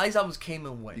 a lot of these albums came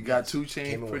and went. You got yes. 2 Came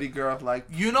Chainz, and Pretty went. Girl Like.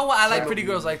 You know what? I like Type Pretty of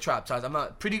Girls music. Like Trap. Taj. I'm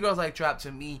not. Pretty Girls Like Trap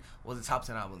to me was a top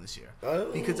 10 album this year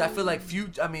Oh. because I feel like 2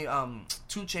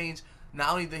 Chainz.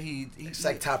 Not only did he It's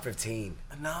like top 15.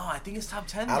 no, I think it's top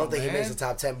 10. I don't though, think he makes man. the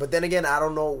top 10. But then again, I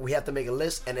don't know. We have to make a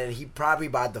list, and then he probably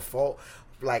by default,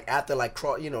 like after like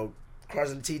crossing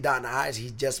the T, dotting the I's, he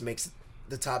just makes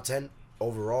the top 10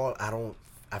 overall.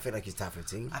 I feel like he's top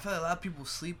 15. I feel like a lot of people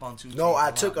sleep on 2 Chainz. No,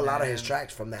 I took a lot of his man.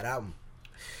 tracks from that album.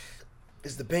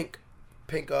 It's the pink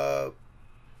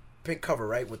cover,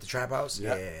 right, with the trap house.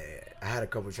 Yep. Yeah, I had a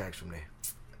couple tracks from there.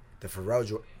 The Pharrell Nerd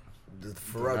joint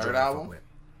I fuck album? with.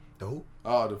 The who?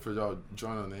 Oh, the for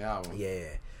joint on the album. Yeah.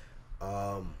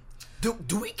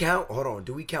 Do we count? Hold on.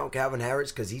 Do we count Calvin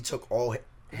Harris because he took all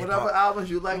Whatever albums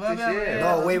you like this Whatever, year. yeah.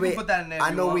 No, we wait. can put that in there if I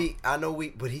you know want. we,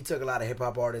 but he took a lot of hip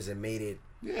hop artists and made it.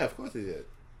 Yeah, of course he did.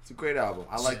 It's a great album.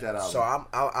 I like that album. So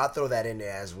I'll throw that in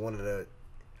there as one of the.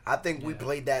 I think we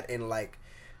played that in like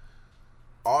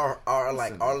our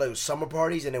little summer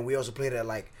parties, and then we also played it at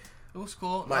like It was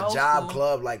cool. my No, it was job cool.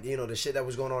 club, like the shit that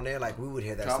was going on there. Like we would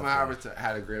hear that Calvin stuff. Harris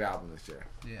had a great album this year.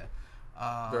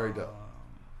 Yeah. Very dope.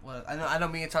 Well, I know.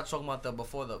 Me and Touch talking about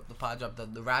before the pod drop,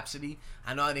 the Rhapsody.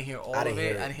 I know I didn't hear all I of didn't it.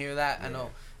 hear it. I didn't hear that. Yeah. I know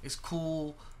it's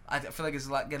cool. I feel like it's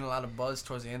getting a lot of buzz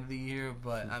towards the end of the year,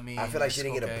 but I mean, I feel like she it's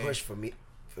didn't get okay. a push for me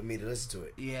for me to listen to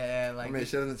it. Yeah, like I mean,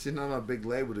 she's not on a big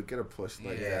label to get a push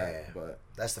like that. But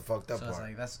that's the fucked up so part.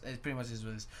 it's like it pretty much is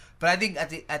what it is. But I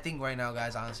think right now,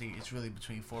 guys, honestly, it's really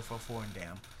between 444 and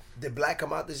Damn. Did Black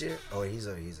come out this year? Oh, he's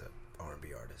a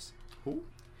R&B artist. who?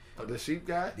 Oh, the Sheep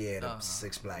guy? Yeah, the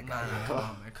 6 Black Nah, guy. come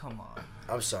on, man, come on.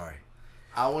 I'm sorry.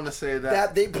 I want to say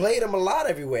That they played him a lot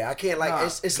everywhere. I can't like Nah,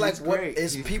 it's like he's what great.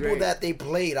 it's He's people great. that they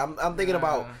played. I'm thinking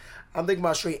about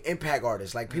straight impact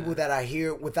artists, like people that I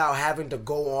hear without having to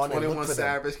go on and 21 look for them.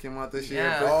 Savage came out this year.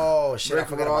 Yeah. Oh shit, I Rick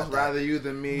forgot Ross, about that. Rather You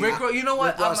Than Me. Rick Ross, you know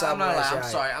what? Rick Ross I'm not album lying. I'm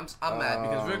last sorry. I'm mad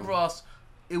because Rick Ross,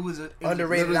 it was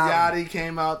Underrated Little album. Yachty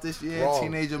came out this year. Wrong,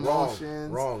 Teenage wrong,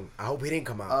 Emotions. Wrong. I hope he didn't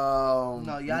come out.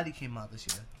 No, Yachty came out this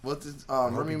year. What's this?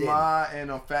 hope Remy he didn't. Ma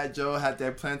and Fat Joe had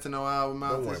their Plantano album out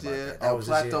Don't worry this about year. that. That was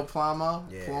this Plato year. Plama.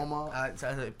 Yeah.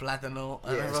 Pluma. Platano.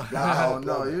 Yes, Oh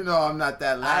no, you know I'm not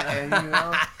that Latin. You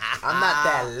know, I'm not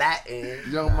that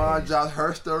Latin. Young Ma dropped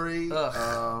Her Story.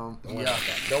 Ugh. Don't worry about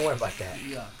that. Don't worry about that.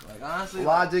 Yeah, like honestly.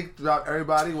 Logic dropped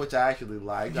Everybody, which I actually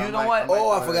liked. You know what?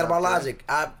 Oh, I forgot about Logic.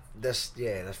 That's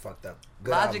fucked up. Good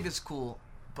Logic album. is cool,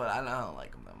 but I don't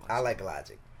like him that much. I like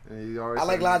Logic. I I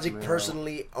like Logic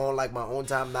personally on like my own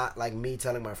time, not like me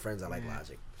telling my friends I like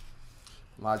Logic.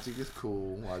 Logic is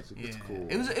cool. Logic is cool.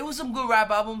 It was some good rap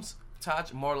albums.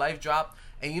 Touch More Life dropped,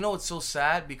 and you know what's so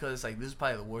sad because like this is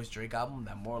probably the worst Drake album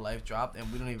that More Life dropped,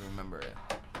 and we don't even remember it.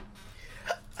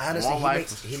 Honestly, More he Life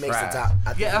makes was the trash. top. I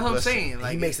think Yeah, that's what I'm listen, saying.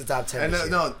 Like he makes the top 10. And this year.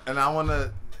 no, and I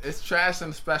wanna. It's trash in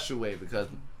a special way because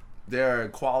there are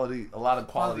a lot of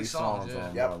quality songs yeah.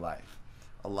 on Yep. More Life.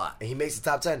 A lot. And he makes the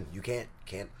top 10. You can't.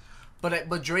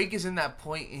 But Drake is in that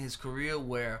point in his career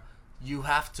where you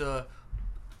have to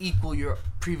equal your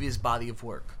previous body of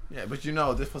work. Yeah, but you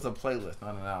know, this was a playlist,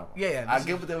 not an album. Yeah, I this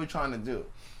get what they were trying to do.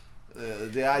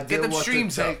 The idea Get them was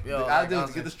streams to take, up, yo, the like, idea was to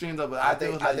honestly. get the streams up, but the I idea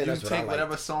think- was I like think you that's what I take like.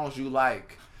 whatever songs you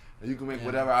like, and you can make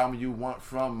whatever album you want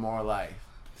from More Life.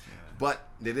 But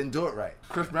they didn't do it right.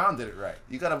 Chris Brown did it right.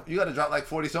 You gotta drop like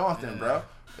 40 songs then, bro.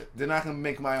 They're not gonna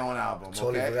make my own album.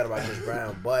 Totally okay? forgot about Chris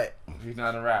Brown, but He's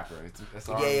not a rapper. It's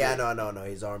R&B. yeah, I know,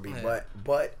 he's R&B, Yeah.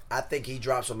 but I think he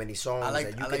dropped so many songs I like-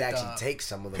 that you I could like actually the take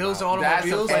some of them Pills out. and That's a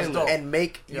Automobiles playlist. is dope. and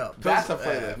make Yeah, That's a Pills-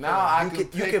 playlist. Now I you can can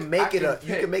pick, you can make it I a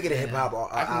you can make it a hip hop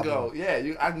I can album. go.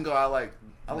 Yeah, I can go. I like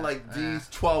these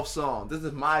 12 songs. This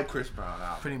is my Chris Brown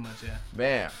album. Pretty much, yeah.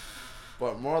 Bam.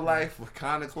 But More Life was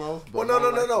kind of close. But Well, no.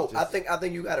 More Life was I just-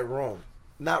 think you got it wrong.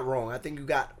 Not wrong. I think you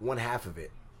got one half of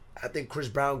it. I think Chris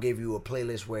Brown gave you a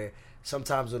playlist where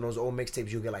sometimes on those old mixtapes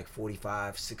you get like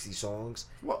 45, 60 songs.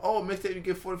 Well, mixtape, you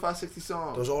get 45, 60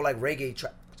 songs. Those old like reggae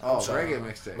tracks. Oh, reggae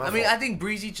mixtape. My I mean, fault. I think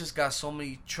Breezy just got so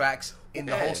many tracks in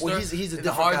the Yeah. holster, Well, he's a in the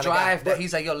different hard kind of guy, drive, that but-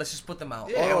 he's like, yo, let's just put them out.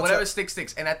 Yeah. And Oh, whatever to-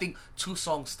 sticks. And I think 2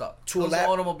 songs stuck. To Pills elab- and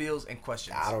Automobiles and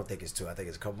Questions. I don't think it's 2. I think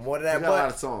it's a couple more than You that. got a lot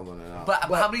But of songs on that album. But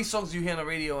But- how many songs do you hear on the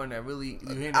radio and that really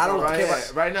you hear? I don't care.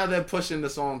 Right now, they're pushing the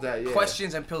songs that, yeah.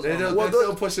 Questions and Pills They're, and they're Automobiles.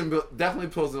 Well, still pushing, definitely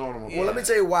Pills and Automobiles. well, let me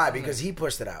tell you why. Because he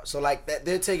pushed it out. So like that,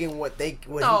 they're taking what he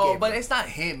No, gave but them. it's not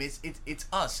him. It's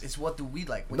us. It's what do we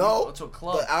like when No, you go to a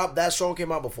club. that song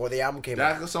came out before the album came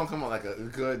out. That song come out like a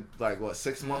good,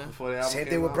 6 months before the album Same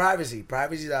came thing with out? Privacy.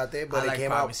 Privacy's out there, but I it like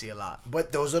came Privacy out. a lot.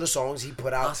 But those are the songs he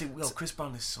put out. Honestly, yo, Chris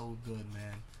Brown is so good,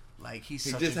 man. Like he's He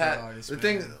such just a good had artist. the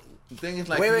man. thing is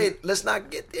like wait, let's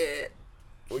not get there.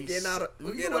 We're getting out of. We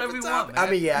We're can getting do off whatever the we want, topic. man.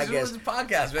 I mean, yeah, I This guess. is a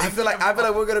podcast, man. I feel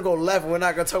like we're gonna go left. We're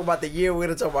not gonna talk about the year. We're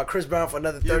gonna talk about Chris Brown for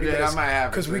another 30 Yeah, that minutes. might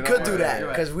happen, Because we so could don't do worry. that. You're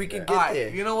Because right. we can Yeah. get All right, there.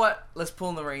 you know what? Let's pull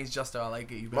in the reins, Justin. I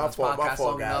like it. You've been My on this fault, podcast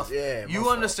long guys. enough. Yeah, my you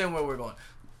fault. understand where we're going.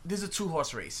 This is a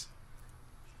 2-horse race.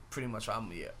 Pretty much,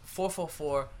 yeah.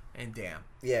 444 and Damn.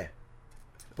 Yeah.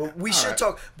 But we All should right.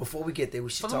 talk before we get there. We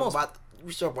should For the talk most- about.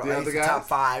 We should talk about The at other least the guys? top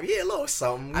 5. Yeah, a little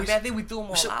something. I think we threw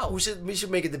them all out. We should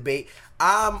make a debate.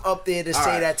 I'm up there to say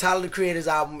right. that Tyler the Creator's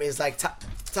album is like top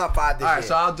 5 this All right, year.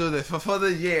 so I'll do this for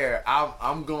the year.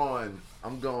 I'm going.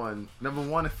 Number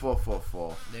 1 is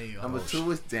 444. There you go. Number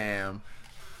 2 is Damn.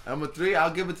 Number 3,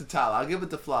 I'll give it to Tyler. I'll give it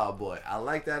to Flower Boy. I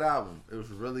like that album. It was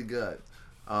really good.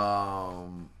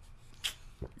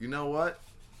 You know what?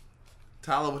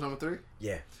 Tyler was number 3.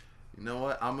 Yeah. You know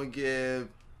what? I'm gonna give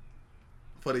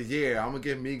for the year. I'm gonna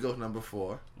give Migos number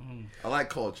 4. I like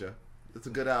Culture. It's a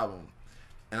good album,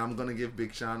 and I'm gonna give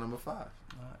Big Sean number 5.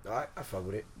 All right, I fuck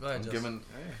with it. Go ahead, I'm Justin. giving.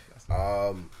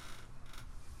 Hey,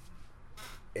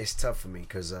 It's tough for me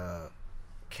because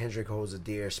Kendrick holds a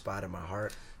dear spot in my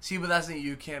heart. See, but that's it.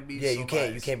 You can't be. Yeah, so you can't.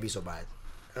 biased. You can't be so biased.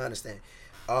 I understand.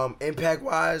 Impact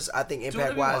wise, I think whatever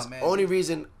impact you wise, want, man. only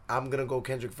reason I'm gonna go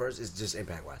Kendrick first is just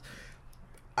impact wise.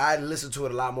 I listened to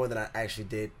it a lot more than I actually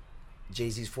did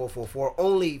Jay-Z's 444.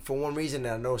 Only for one reason,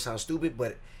 and I know it sounds stupid,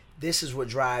 but this is what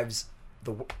drives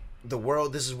the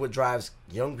world. This is what drives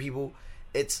young people,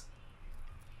 it's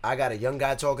I got a young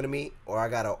guy talking to me, or I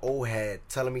got an old head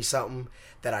telling me something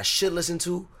that I should listen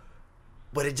to,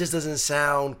 but it just doesn't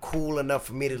sound cool enough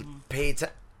for me to pay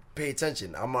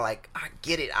attention. I'm like, I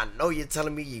get it. I know you're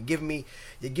telling me, you're giving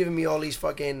me all these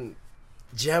fucking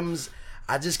gems.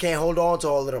 I just can't hold on to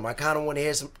all of them. I kind of want to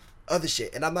hear some other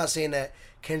shit. And I'm not saying that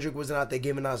Kendrick wasn't out there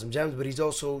giving out some gems, but he's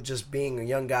also just being a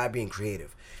young guy, being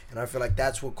creative. And I feel like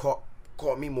that's what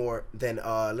caught me more than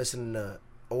listening to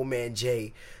old man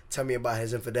Jay tell me about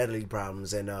his infidelity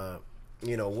problems and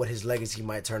what his legacy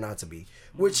might turn out to be,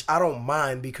 which I don't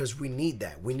mind, because we need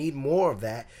that. We need more of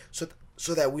that,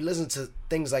 so that we listen to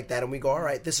things like that and we go, all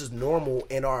right, this is normal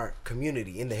in our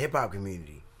community, in the hip hop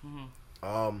community.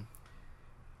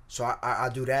 So I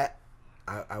do that.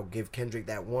 I'll give Kendrick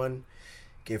that 1,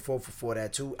 give 444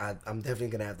 that 2. I'm definitely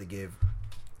gonna have to give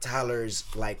Tyler's,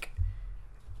 like,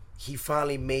 he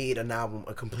finally made an album,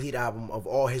 a complete album of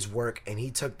all his work, and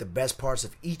he took the best parts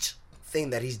of each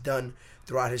thing that he's done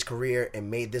throughout his career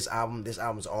and made this album. This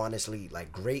album's honestly,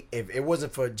 like, great. If it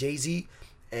wasn't for Jay-Z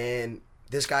and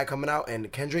this guy coming out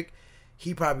and Kendrick,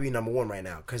 he'd probably be number 1 right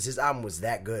now, because his album was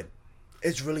that good.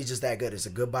 It's really just that good. It's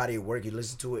a good body of work. You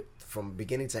listen to it from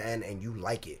beginning to end and you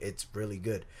like it. It's really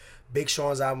good. Big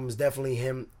Sean's album is definitely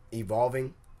him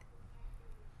evolving,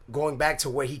 going back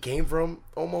to where he came from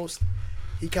almost.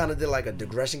 He kind of did like a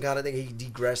digression kind of thing. He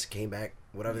digressed, came back,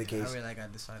 whatever the case. I really like I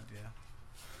decided,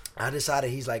 I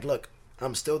decided he's like, look,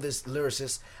 I'm still this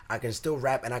lyricist. I can still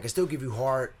rap and I can still give you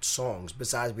hard songs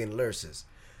besides being a lyricist.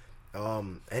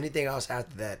 Anything else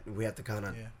after that, we have to kind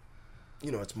of,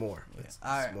 it's more. It's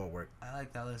more work. I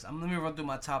like that list. Let me run through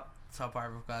my top 5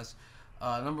 guys.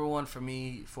 Number 1 for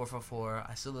me, 444.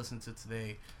 I still listen to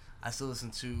today. I still listen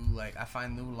to, like, I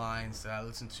find new lines that I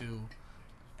listen to.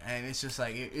 And it's just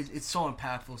like it's so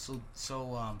impactful,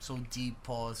 so deep.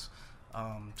 Pause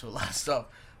to a lot of stuff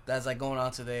that's like going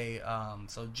on today.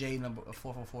 So Jay number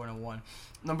 444 and 1.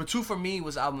 Number 2 for me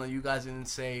was an album that you guys didn't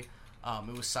say.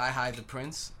 It was Sci-Hi the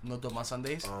Prince, No Dope on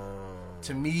Sundays.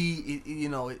 To me,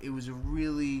 it was a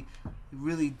really,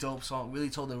 really dope song. Really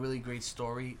told a really great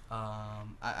story.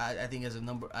 I think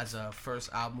as a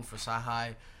first album for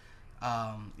Sci-Hi.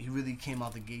 He really came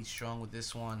out the gate strong with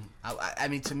this one. I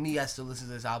mean, to me, I still listen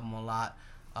to this album a lot.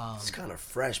 It's kind of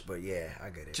fresh, but yeah, I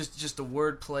get it. Just the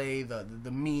wordplay,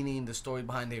 the meaning, the story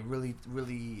behind it really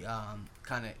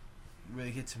kind of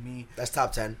really hit to me. That's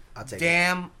top 10. I'll take it.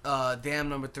 Damn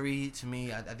number 3 to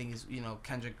me. I think is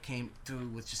Kendrick came through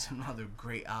with just another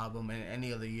great album, and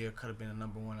any other year could have been a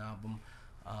number 1 album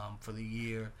for the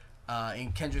year.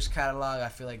 In Kendrick's catalog, I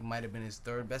feel like might have been his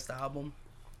 3rd best album.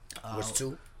 What's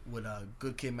 2? With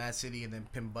Good Kid, Mad City, and then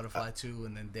Pimp Butterfly 2,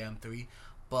 and then Damn 3.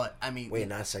 But I mean, wait,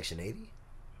 not Section 80?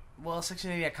 Well,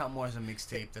 Section 80 I count more as a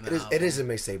mixtape than it is a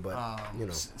mixtape, but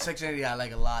Section 80 I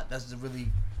like a lot. That's really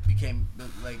became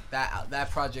like that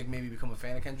project made me become a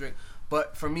fan of Kendrick.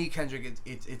 But for me, Kendrick,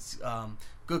 it's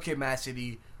Good Kid, Mad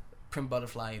City, Pimp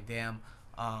Butterfly, and Damn.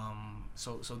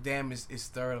 So Damn is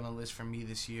 3rd on the list for me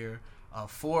this year.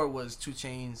 4 was 2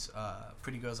 Chainz,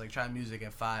 Pretty Girls Like Try Music,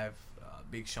 and 5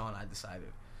 Big Sean. I decided.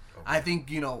 Okay. I think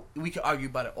we could argue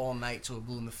about it all night till we're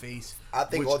blue in the face. I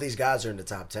think all these guys are in the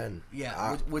top 10.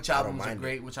 Yeah, which albums are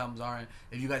great, which albums aren't.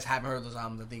 If you guys haven't heard those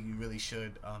albums, I think you really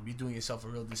should. You're doing yourself a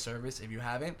real disservice if you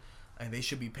haven't, and they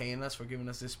should be paying us for giving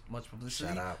us this much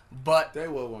publicity. Shout out. But they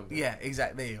will one day. Yeah,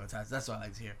 exactly. There you go, Taz. That's what I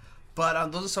like to hear. But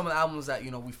those are some of the albums that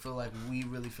we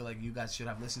really feel like you guys should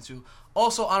have listened to.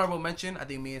 Also, honorable mention. I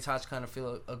think me and Taj kind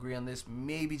of agree on this.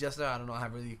 Maybe Jester. I don't know. I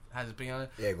have really had his opinion on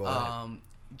it. Yeah, go ahead.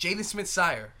 Jaden Smith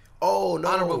Sire. Oh no!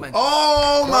 Honorable mention.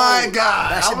 Oh my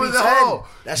God! That should be 10.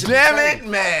 That should Damn be 10. it,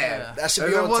 man! Yeah. That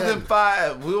should be on on 10. 10.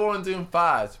 5. We weren't doing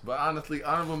 5s, but honestly,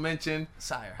 honorable mention.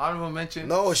 Sire. Honorable mention.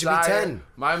 No, it should be 10.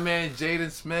 My man Jaden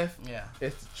Smith. Yeah.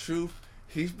 It's the truth.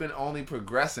 He's been only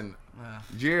progressing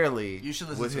yearly You should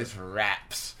listen with to his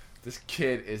raps. This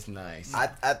kid is nice. I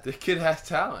This kid has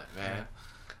talent, man.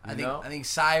 I think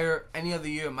Sire any other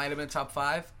year might have been top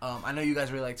 5. I know you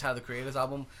guys really like Tyler the Creator's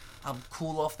album. I'm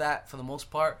cool off that for the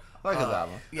most part. I like his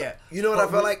album. Yeah. You know what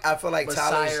I feel like? I feel like but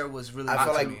Tyler's... Sire was really I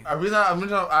feel good like... to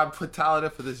me. I put Tyler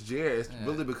there for this year. It's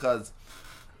really because,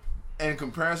 in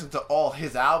comparison to all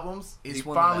his albums, It's he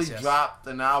one of the finally best, yes. dropped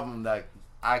an album that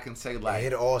I can say like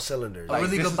hit all cylinders. A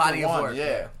really this good is body the of one. work.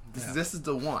 Yeah, this is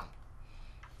the one.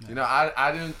 Yeah.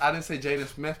 I didn't say Jaden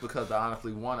Smith because the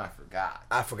honestly one I forgot.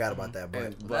 I forgot about that,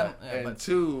 but And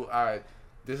 2, all right,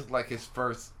 this is like his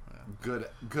first good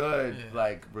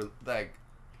like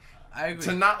I agree.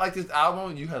 to not like this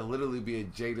album. You had to literally be a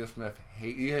Jaden Smith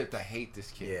hate. You had to hate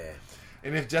this kid. yeah.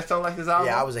 And if Jess don't like his album,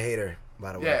 Yeah, I was a hater,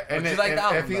 by the way. yeah, and But you if, like the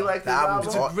album, if he though. likes The his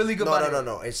album's album, a really good no, body.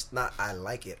 no. It's not. I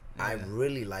like it. I Yeah.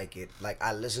 really like it. Like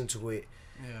I listen to it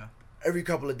Yeah. every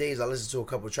couple of days. I listen to a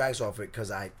couple of tracks off it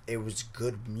because it was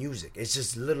good music. It's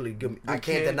just literally good. I can't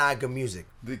kid- deny good music.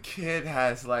 the kid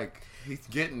has like he's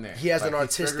getting there. He has Like, an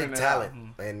he's figuring artistic it talent,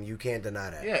 out. and you can't deny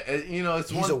that. Yeah, you know, it's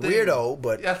He's one a thing. weirdo,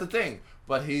 but That's the thing.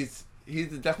 But he's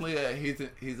definitely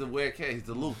he's a weird kid. He's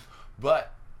aloof,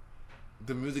 but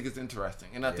the music is interesting,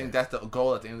 and I think Yeah. that's the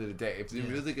goal at the end of the day. If the Yeah.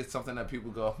 music is something that people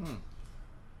go,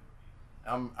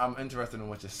 I'm interested in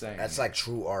what you're saying. that's like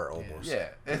true art almost. yeah,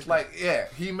 it's like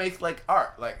he makes like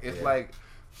art. Like it's Yeah. like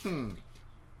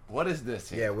what is this?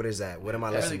 Here? Yeah, what is that? What am I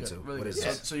Really listening good. to? Really What good. is So,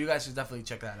 this? so you guys should definitely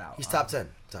check that out. He's top 10.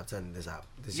 Top 10 this out.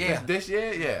 This Yeah. year. This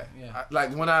year, yeah. Yeah.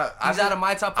 Like when I He's out of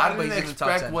my top I five, but didn't he's in the top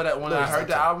expect 10. when No, I he's heard top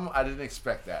the 10. album, I didn't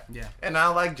expect that. Yeah. And I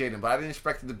like Jaden, but I didn't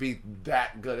expect it to be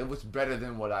that good. It was better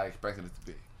than what I expected it to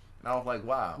be. And I was like,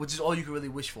 wow. Which is all you could really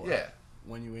wish for. Yeah.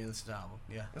 When you listen to the album.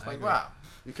 Yeah. It's I like, agree. wow.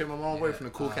 You came a long way Yeah. from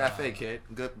the cool cafe, kid.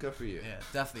 Good for you. Yeah,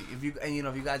 definitely. If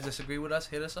you guys disagree with us,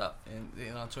 hit us up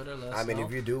and on Twitter. Let us I mean, know.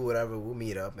 if you do whatever, we'll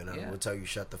meet up and Yeah. we'll tell you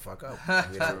shut the fuck up.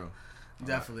 True.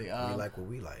 definitely. We like what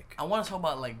we like. I want to talk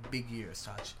about like big years,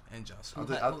 Touch and Just. I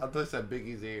thought you said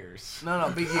Biggie's ears.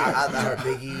 No, big years. I heard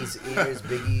Biggie's ears,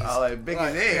 Biggie's. I like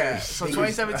Biggie's ears. Yeah. So Biggie's-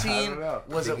 2017 I don't know.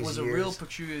 was a Biggie's real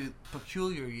years.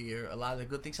 peculiar year. A lot of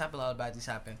good things happened, a lot of bad things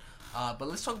happened. But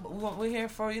let's talk about, we're here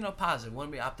for positive. We want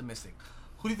to be optimistic.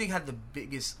 Who do you think had the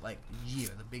biggest like year?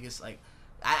 The biggest like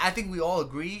I think we all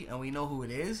agree and we know who it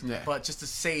is. Yeah. But just to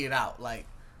say it out, like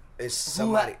It's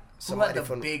who had somebody the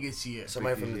from biggest year?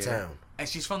 somebody from the Yeah. town. And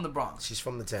she's from the Bronx. She's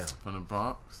from the town. From the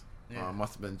Bronx. Yeah.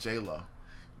 Must have been J-Lo.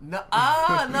 No,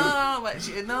 no.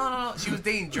 But no. She was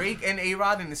dating Drake and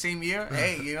A-Rod in the same year.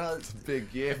 Hey, you know, it's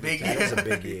Big year. for Big J-Lo. That is a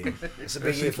big year. It's a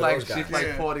big year She's for like those guys. she's like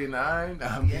Yeah. 49.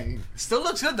 I mean, still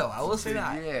looks good though. I will say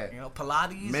that. Yeah. You know,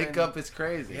 Pilates. makeup and, is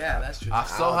crazy. Yeah, that's true. I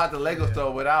saw her at the Lego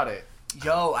store without it.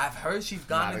 Yo, I've heard she's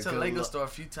gone Not a into the good Lego look. store a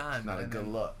few times. Not a and good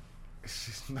then- look.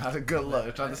 She's not a good look.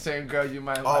 It's not the same girl you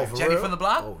might Oh, like. for Jenny real? from the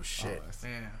block? Oh shit.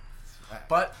 Yeah.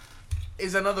 But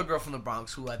is another girl from the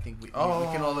Bronx who I think we can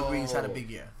all agree has had a big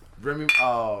year. Remy.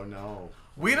 Oh no.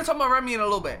 We're gonna talk about Remy in a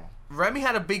little bit. Remy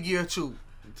had a big year too.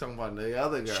 You talking about the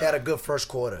other girl? She had a good first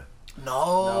quarter.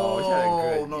 No, she had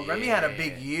a good no. Remy had a year.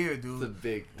 big year, dude. It's a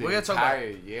big. The We're gonna talk about- entire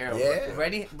year.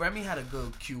 Yeah. Remy had a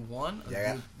good Q1, a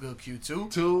Yeah. good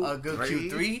Q2, Two, a good three.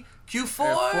 Q3, And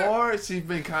Q4. 4, she's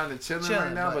been kind of chilling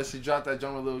right now, but- but she dropped that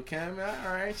joint with Lil Kim.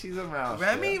 All right, she's around.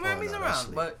 Remy's still. around, no, that's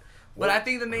sweet. but What- I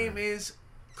think the name is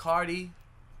Cardi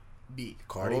B.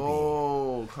 Cardi B.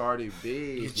 Oh, Cardi B.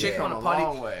 Your She's chick come wanna a party.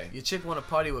 long way. Your chick want to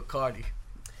party with Cardi.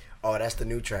 Oh, that's the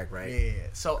new track, right? Yeah.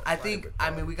 So I think with I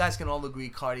Cardi. mean we guys can all agree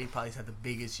Cardi probably had the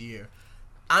biggest year.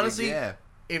 Honestly, Yeah.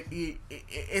 if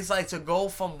it's like to go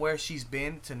from where she's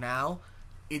been to now,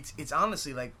 it's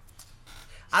honestly like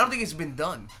I don't think it's been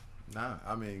done. Nah,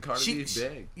 I mean Cardi She, B's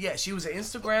big. yeah, she was an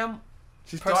Instagram.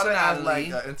 She started as like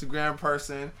personality. an Instagram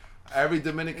person. Every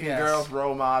Dominican Yes. girl's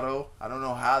role model. I don't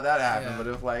know how that happened, Yeah. but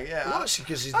it was like, yeah, Well,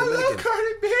 because she's I love Dominican.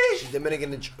 Cardi B. She's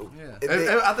Dominican. And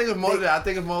Yeah. I think it's more. I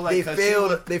think it's more like they 'cause she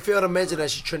failed. was- They failed to mention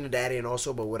that she's Trinidadian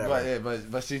also, but whatever. But, yeah,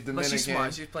 but she's Dominican. But she's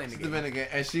smart. She's playing the game. Dominican,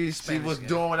 and she playing was this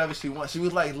game. doing whatever she wants. She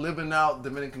was like living out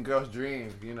Dominican girls'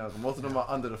 dreams. You know, most of them are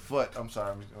under the foot. I'm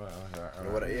sorry.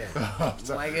 Yeah.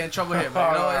 Might get in trouble here,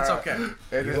 but no, it's okay.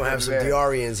 You're gonna have some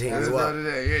Diarians here as well.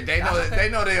 Yeah, they know. That's okay. They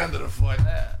know they under the foot.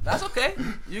 Yeah, that's okay.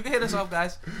 You can hit us up,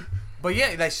 guys. But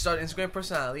yeah, like she started Instagram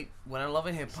personality, went on Love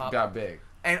and Hip Hop, Got big.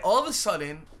 and all of a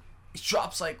sudden, it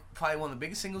drops like probably one of the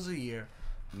biggest singles of the year.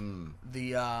 Mm.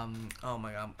 The oh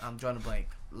my god, I'm drawing a blank.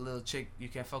 Little chick, you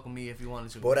can't fuck with me if you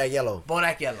wanted to. Bodak Yellow.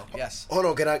 Bodak Yellow, yes. Hold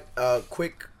on, can I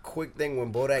quick thing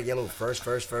when Bodak Yellow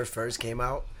first came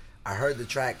out, I heard the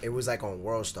track. It was like on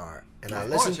World Star, and I Of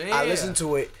listened. course, yeah, I yeah. listened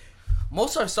to it,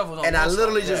 Most of her stuff was on. and I World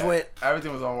literally Star. just went.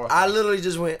 Everything was on World. I literally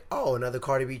just went. Oh, another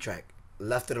Cardi B track.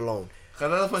 Left it alone. Cause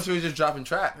that's when she was just dropping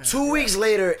tracks. 2 weeks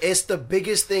later, it's the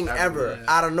biggest thing ever Yeah.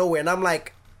 out of nowhere, and I'm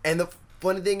like, and the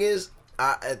funny thing is,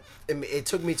 it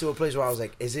took me to a place where I was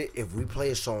like, is it if we play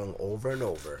a song over and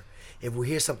over, if we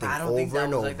hear something I don't over think that and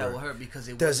was over, like that with her because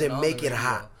it does wasn't it on make the it radio.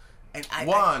 hot?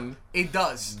 And it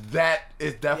does. That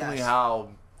is definitely Yes. how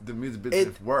the music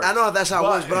business works. I know that's how it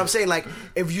works, but I'm saying like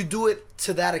if you do it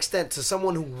to that extent to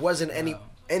someone who wasn't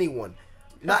anyone,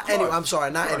 not course, anyone. I'm sorry,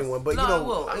 not of course. anyone, but No, you it know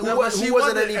will. It who, will. was, who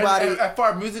wasn't anybody. As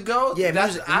far as music goes, Yeah,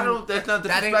 that's, music- I don't. That's not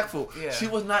that ain't- disrespectful. yeah. She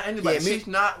was not anybody. Yeah, she's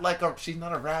not like a. She's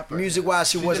not a rapper. Music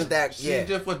wise, she wasn't that. She Yeah,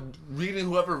 just was reading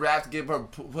whoever raps, give her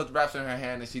put raps in her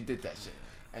hand, and she did that shit.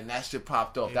 and that shit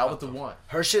popped off. That was the one.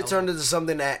 Her shit turned into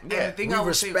something that Yeah. the thing we I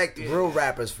would say- respect yeah. real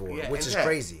rappers for, Yeah, which and- is yeah.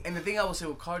 crazy. And the thing I would say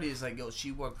with Cardi is like, yo,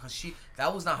 she worked because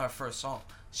that was not her first song.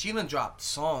 She done dropped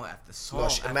song after song. No,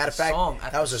 after matter of fact, song that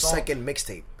after was her song, second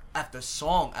mixtape. after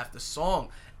song after song,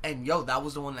 and yo, that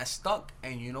was the one that stuck.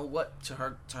 And you know what? To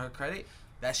her credit,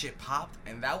 that shit popped,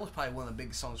 and that was probably one of the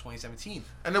biggest songs of 2017.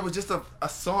 And it was just a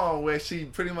song where she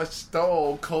pretty much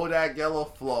stole Kodak Yellow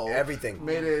flow. Everything.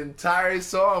 Made an entire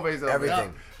song based on it.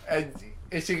 Everything.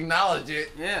 And she acknowledged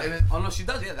it. Yeah. And Oh no, she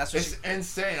does. Yeah, that's what it's she.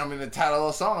 insane. I mean, the title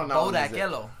of the song acknowledges Bodak it.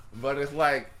 Yellow. But it's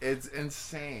like, it's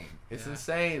insane. It's Yeah.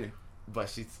 insane. But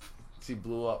she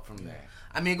blew up from there.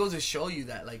 I mean, it goes to show you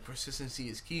that like persistency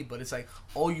is key, but it's like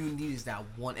all you need is that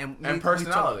one and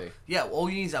personality. Yeah, all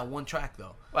you need is that one track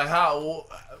though. Like how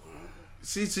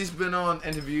she's been on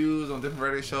interviews on different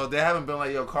radio shows. They haven't been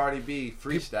like, yo, Cardi B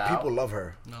freestyle. People love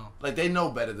her. No. Like they know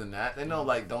better than that. They know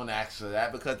like don't ask for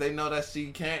that because they know that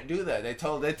she can't do that. They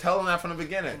tell them that from the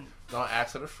beginning. Don't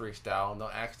ask her to freestyle.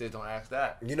 Don't ask this. Don't ask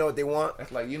that. You know what they want?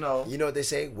 It's like You know what they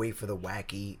say? Wait for the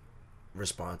wacky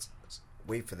responses.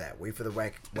 Wait for that. Wait for the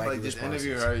wacky like just responses.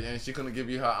 interview her and she's gonna give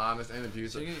you her honest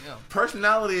interviews. So, yeah.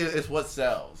 Personality is what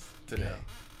sells today. Yeah.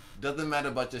 Doesn't matter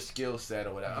about your skill set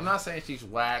or whatever. I'm not saying she's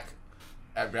whack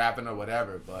at rapping or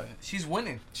whatever, but She's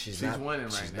winning. She's winning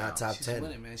right She's now. not top She's 10.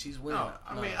 winning, man. She's winning. no,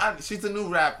 I No. mean she's a new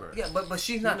rapper. Yeah, but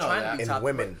she's not know trying that. to be And top.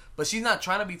 women. But she's not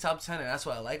trying to be top 10, and that's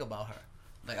what I like about her.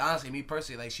 Like honestly, me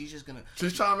personally, like she's just gonna.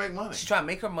 She's trying to make money. She's trying to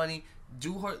make her money.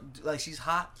 Do her like she's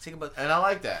hot. Take about. And I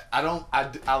like that.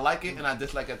 I like it and I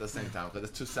dislike it at the same time because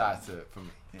there's two sides to it for me.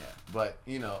 Yeah. But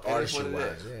you know, it is what it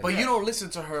Artistry-wise, is. yeah. But you don't listen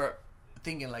to her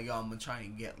thinking like, yo, I'm gonna try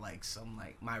and get like some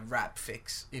like my rap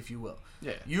fix, if you will.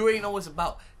 Yeah. You already know what it's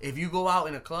about. If you go out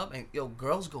in a club and yo,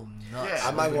 girls go nuts. Yeah.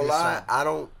 I'm not over gonna this lie. song. I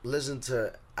don't listen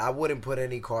to. I wouldn't put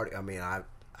any Cardi. I mean, I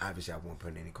wouldn't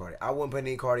put any Cardi. I wouldn't put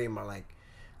any Cardi in my like.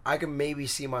 I can maybe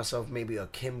see myself maybe a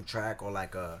Kim track or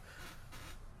like a,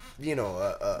 you know,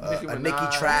 Nicki a Nicki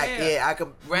Minaj. track. Yeah. Yeah, I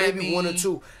could maybe Remy. one or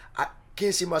two. I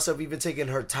can't see myself even taking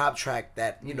her top track.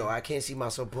 That you know, I can't see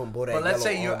myself putting Bodak But let's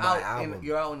Yellow say you're on my out, album.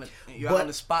 you're out But- on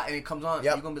the spot, and it comes on.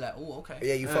 Yep. You're gonna be like, oh, okay.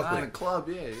 Yeah, you fuck In with the it. club,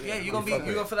 Yeah, you're gonna be fuck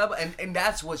you're with gonna it. feel that, and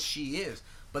that's what she is.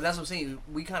 But that's what I'm saying.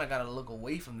 We kind of gotta look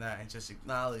away from that and just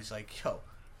acknowledge, like, yo,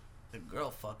 the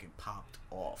girl fucking popped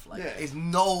off. Like, Yeah. there's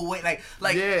no way.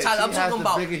 Like, yeah, Tyler, she I'm has talking the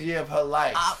about biggest year of her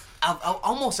life.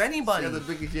 almost She anybody. has the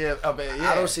biggest year of it.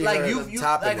 Yeah. I don't see Like her you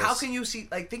topping like how this. can you see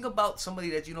like think about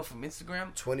somebody that you know from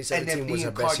Instagram 2017 and then was being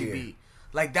her best Cardi year. B.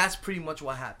 Like that's pretty much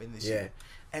what happened this Yeah. year.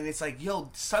 And it's like, yo,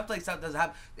 stuff like that doesn't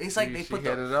happen. It's like they She put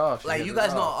hit it off. She like hit you it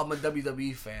guys know off. I'm a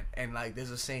WWE fan, and like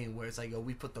there's a saying where it's like, yo,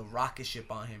 we put the rocket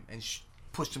ship on him and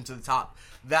pushed him to the top.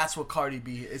 That's what Cardi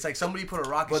B. It's like somebody put a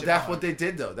rocket But ship. that's on what her. they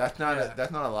did though. That's not Yeah.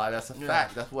 that's not a lie. That's a Yeah.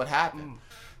 fact. That's what happened.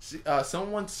 She,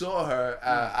 someone saw her.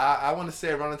 I want to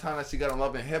say around the time that she got on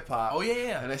Love and Hip Hop. Oh,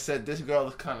 yeah. And they said this girl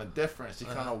is kind of different. She's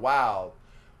kind of wild.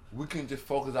 We can just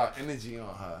focus our energy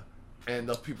on her. And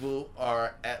those people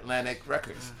are Atlantic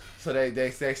Records. So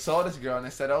they saw this girl and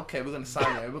they said, okay, we're gonna sign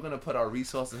her. We're gonna put our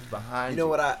resources behind You know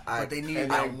what I But they needed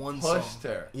and that they one song. pushed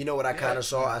her. You know what I Yeah. kind of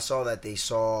saw? I saw that they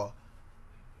saw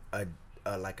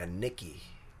a like a Nicki.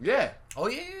 Yeah. Oh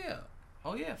yeah.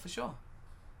 Oh yeah, for sure.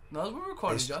 No, we're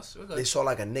recording, They- Just. We're good. They saw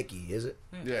like a Nicki. Is it?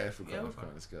 Yeah, it's good. Yeah, It's we're good. fine.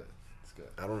 It's good. It's good.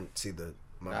 I don't see the.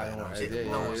 My Nah, bad, I don't don't worry. see the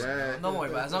Yeah, bars. yeah. Don't worry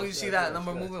about it. As long as you see that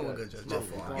number moving, we're good, Judge. Judge.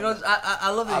 My fault. You know, I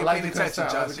love that I you're like paying the attention,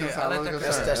 concern. I Judge. like Yeah, I like that the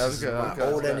That's concern. concern. just good. my That's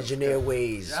good. old That's engineer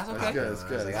ways. That's okay. That's good. That's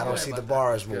good. Like, I Don't don't worry see the about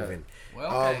bars That's good. moving.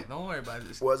 Well, okay. Don't worry about it.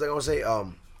 What was I gonna say?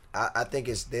 I think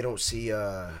it's they don't see.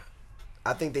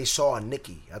 I think they saw a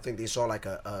Nicki. I think they saw like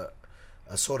a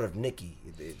sort of Nicki.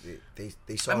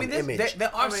 They saw I mean, an image.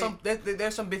 there are I mean- some.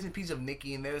 There's some bits and pieces of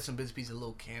Nicki in there. There's some bits and pieces of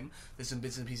Lil Kim. There's some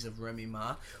bits and pieces of Remy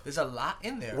Ma. There's a lot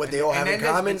in there. What And- they all and have then in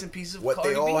there's common. bits and pieces of What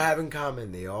they Cardi all B. have in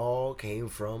common. They all came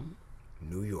from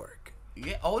New York.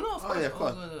 Yeah. Oh no. Of course. Oh yeah, of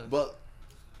course. no. But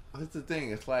here's the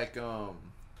thing. It's like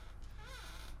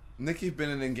Nicki's been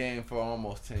in the game for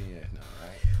almost 10 years now,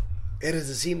 right? It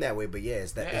doesn't seem that way, but yeah,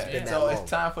 it's that. It's been that So long.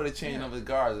 it's time for the change of the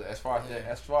guards as far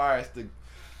as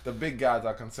the big guys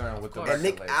are concerned with the course. And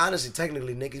Nick, record label. honestly,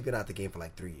 technically, Nicki's been out the game for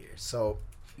like 3 years. So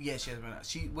Yeah, she has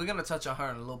been. We're gonna touch on her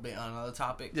in a little bit on another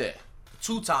topic. Yeah.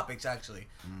 2 topics actually.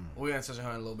 We're gonna touch on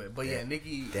her in a little bit. But yeah, Yeah.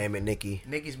 Nicki. damn it, Nicki,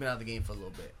 Nicki's been out of the game for a little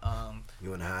bit.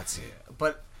 you in the hot seat.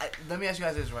 But let me ask you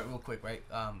guys this real quick, right?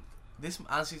 This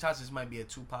honestly, Tosh, this might be a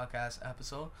 2 podcast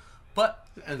episode, but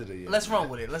End of the year. let's run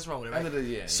with it. Let's run with it. Right? End of the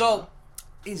year. So,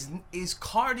 is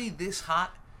Cardi this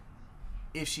hot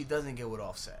if she doesn't get with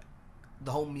Offset?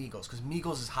 The whole Migos, because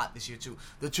Migos is hot this year too.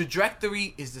 The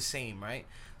trajectory is the same, right?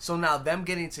 So now them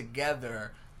getting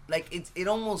together, like it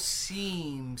almost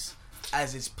seems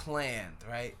as it's planned,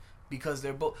 right? Because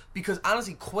they're both. Because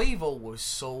honestly, Quavo was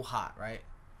so hot, right?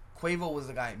 Quavo was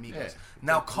the guy at Migos. Yeah.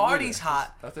 Now Cardi's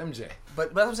hot, That's MJ.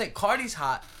 but I'm saying Cardi's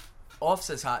hot.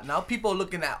 Offset's hot. Now people are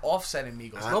looking at Offset and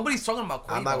Migos. Nobody's talking about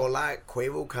Quavo. I'm not gonna lie,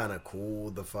 Quavo kind of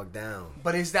cooled the fuck down.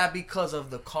 But is that because of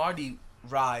the Cardi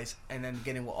rise and then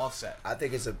getting with Offset? I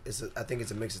think it's a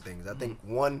mix of things. I think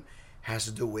one has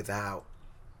to do with how,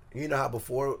 you know how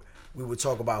before we would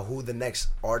talk about who the next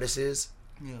artist is,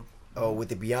 with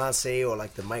the Beyonce or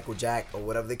like the Michael Jack or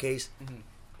whatever the case.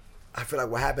 I feel like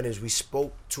what happened is we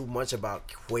spoke too much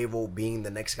about Quavo being the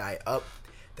next guy up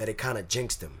that it kind of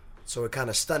jinxed him. So it kind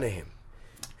of stunned him.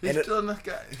 He's still a nice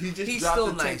guy. He just he's dropped still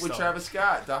the tape nice, with though. Travis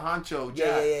Scott, the honcho.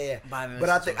 Yeah. Biden But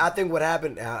listens to I think what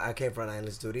happened, I can't front, I ain't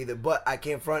listen to it either, but I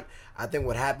can't front, I think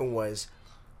what happened was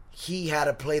he had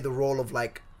to play the role of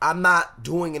like, I'm not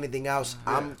doing anything else,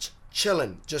 I'm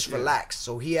chilling, just relax.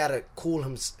 So he had to cool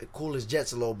his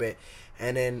jets a little bit.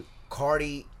 And then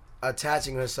Cardi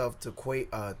attaching herself to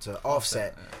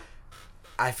Offset,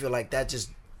 I feel like that just,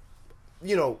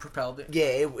 propelled it. Yeah,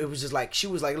 it was just like, she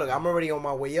was like, look, I'm already on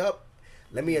my way up.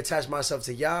 Let me attach myself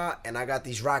to y'all, and I got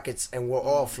these rockets, and we're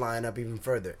all flying up even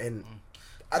further. And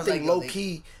I think low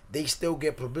key, they still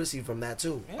get publicity from that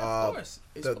too. Yeah, of course.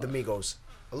 The Migos,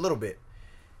 a little bit.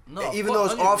 No, Even though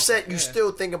it's 100%, Offset, you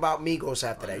still think about Migos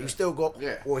after that. You still go,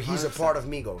 or he's a 100%. part of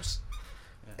Migos.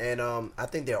 And I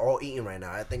think they're all eating right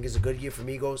now. I think it's a good year for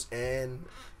Migos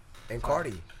and Cardi.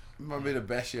 It might be the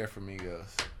best year for Migos.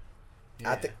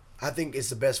 Yeah. I think it's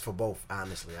the best for both.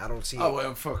 Honestly, I don't see. Oh,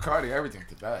 well, for Cardi, everything's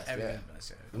the best. Everything's Yeah.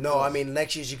 best, No, I mean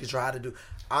next year she could try to do.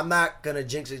 I'm not gonna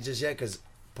jinx it just yet because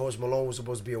Post Malone was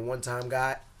supposed to be a one-time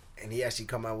guy, and he actually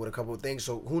come out with a couple of things.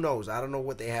 So who knows? I don't know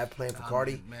what they have planned for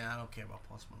Cardi. Man, I don't care about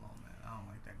Post Malone, man. I don't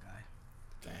like that guy.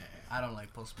 Damn. I don't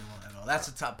like Post Malone at all. That's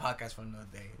a top podcast for another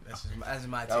day. That's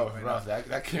my take That was right rough. now.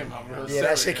 That came out real Yeah,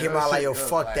 that serious. shit came out like, yo, was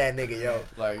fuck that nigga, yo.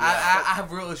 Like, I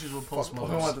have real issues with Post I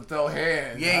Malone. want to throw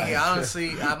hands. Yeah,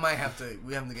 honestly, I might have to.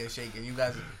 We have to get shaken. You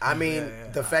guys. I mean,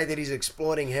 the fact that he's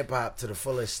exploiting hip hop to the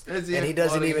fullest, Is he and he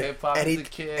doesn't exploiting even, hip-hop and as he a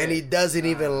kid? and he doesn't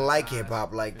even like hip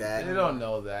hop like that. They don't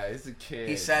know that. It's a kid.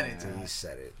 He said it. man. He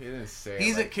said it. He didn't say it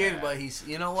He's a like kid, that. but he's.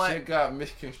 You know what? Shit got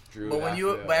misconstrued. But when I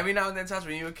you, feel. but every now and then, times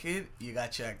when you're a kid, you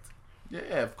got checked.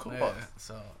 Yeah, of course. Yeah,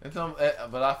 so. And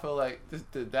but I feel like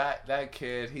that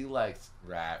kid, he likes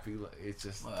rap. It's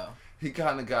just Well. he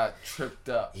kind of got tripped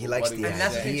up. He with likes what the And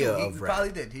that's the saying. thing idea too. He of rap.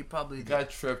 probably did. He probably He did. got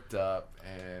tripped up,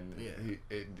 and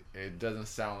Yeah. it doesn't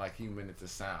sound like he meant it to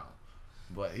sound.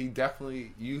 But he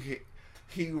definitely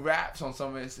he raps on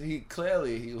some of his. He likes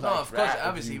of course, rap. if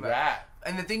obviously you he rap.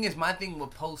 And the thing is, my thing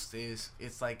with Post is,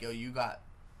 it's like, yo, you got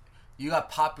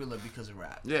popular because of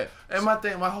rap. Yeah, and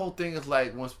my whole thing is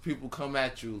like once people come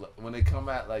at you, when they come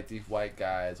at like these white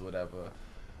guys, whatever,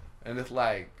 and it's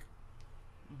like,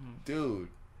 dude,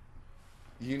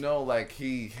 like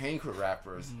he hangs with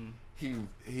rappers,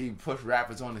 he puts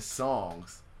rappers on his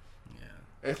songs.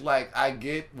 Yeah. It's like I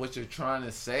get what you're trying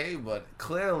to say, but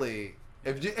clearly,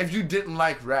 if you didn't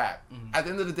like rap, at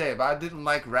the end of the day, if I didn't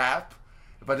like rap,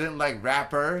 if I didn't like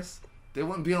rappers, they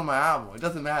wouldn't be on my album. It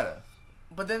doesn't matter.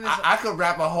 But then I could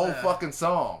rap a whole Yeah. fucking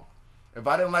song. If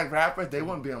I didn't like rappers, they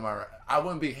wouldn't be on my. I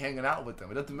wouldn't be hanging out with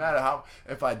them. It doesn't matter how.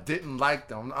 If I didn't like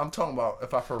them, I'm talking about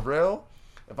if I for real.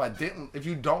 If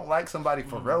you don't like somebody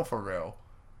for real,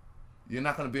 you're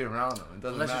not gonna be around them. It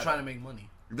doesn't unless matter. you're trying to make money.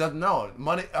 It doesn't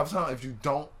money. I'm telling you,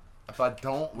 if I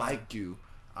don't like you,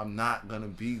 I'm not gonna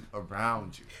be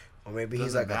around you. Or maybe he's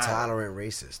Doesn't like matter. a tolerant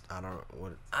racist. I don't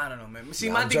know. I don't know, man. See,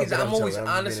 Yeah, my I'm thing is, joking, I'm I'm always joking.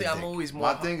 I'm just honestly, being a I'm dick. always more.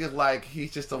 My thing is like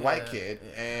he's just a white Yeah, kid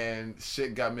yeah. and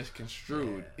shit got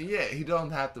misconstrued. Yeah, he don't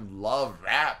have to love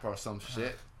rap or some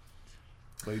shit,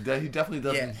 but he definitely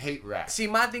doesn't Yeah. hate rap. See,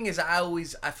 my thing is, I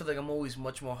feel like I'm always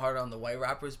much more hard on the white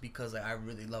rappers because like I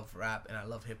really love rap and I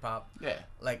love hip hop. Yeah,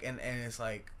 Like, and it's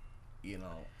like,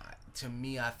 to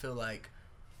me, I feel like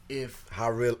if How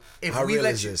real is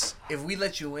let you, this? if we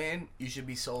let you in, you should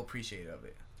be so appreciative of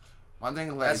it. my thing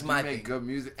is like That's if my you make thing. good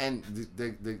music and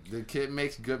the kid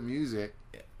makes good music.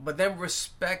 But then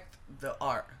respect the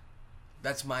art.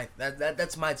 That's my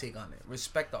that's my take on it.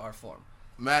 Respect the art form.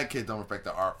 Mad kids don't respect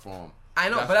the art form. I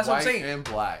know, but that's what I'm white saying. And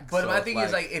black. But So my it's thing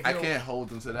is, like, if I you're- can't hold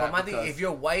them to that. But my thing, because if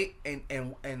you're white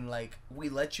and like we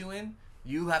let you in,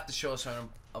 you have to show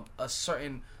a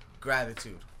certain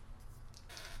gratitude.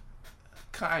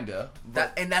 kinda,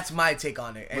 That's my take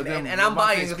on it, But then and I'm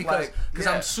my thing biased is, because like,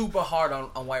 yeah. I'm super hard on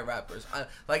white rappers.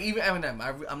 Like even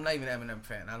Eminem, I'm not even an Eminem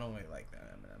fan. I don't really like that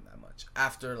Eminem. that much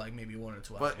after like maybe 1 or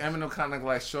 2 But albums. Eminem kind of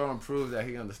like show and prove that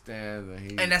he understands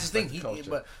And that's the thing. respects He,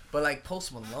 culture. but like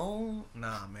Post Malone,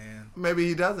 nah, man. Maybe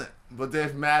he doesn't. But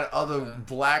there's mad other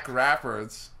black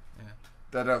rappers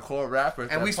that are core rappers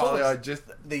And that we probably spoke are just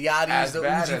the Yachty's, as the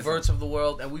bad Uzi as Verts of the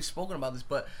world, and we've spoken about this.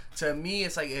 But to me,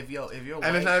 it's like if you're and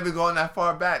white, it's not even going that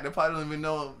far back. They probably don't even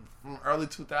know from early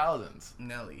 2000s.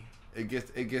 Nelly. It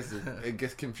gets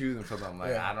confusing because I'm like,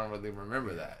 Yeah. I don't really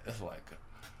remember that. It's like,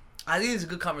 I think it's a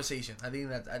good conversation. I think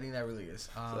that really is.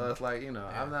 so it's like, you know,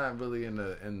 I'm not really in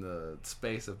the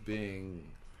space of being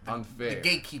unfair, The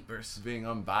gatekeepers. being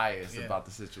unbiased Yeah. about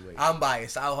the situation. I'm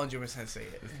biased. I'll 100% say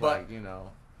it. It's But like, you know,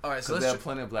 all right, so because there are let's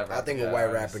plenty of black rappers. I think a that white are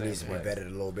the rapper same needs to be way. vetted a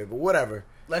little bit, but whatever.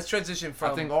 let's transition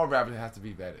from. I think all rappers have to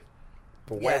be vetted.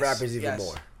 But white Yes, rappers even yes.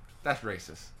 more. That's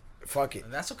racist. Fuck it.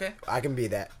 That's okay. I can be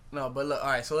that. No, but look. All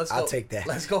right, so let's go. I'll take that.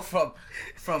 Let's go from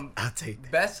I'll take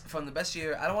that. best from the best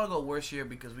year. I don't want to go worst year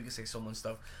because we can say so much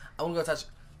stuff. I want to go touch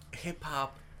hip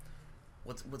hop.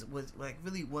 What's like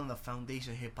really one of the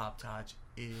foundation hip hop touch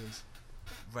is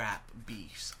rap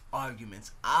beefs,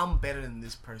 arguments. I'm better than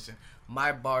this person.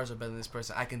 My bars are better than this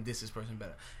person. I can diss this person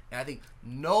better. And I think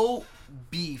no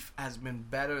beef has been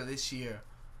better this year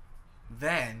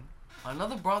than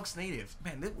another Bronx native.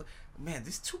 Man,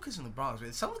 there's 2 kids from the Bronx.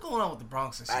 Man. Something's going on with the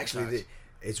Bronx this year. Actually,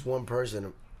 it's one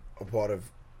person a part of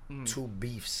 2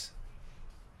 beefs.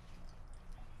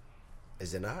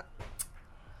 Is it not?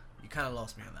 You kind of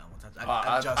lost me on that one.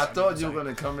 I thought you were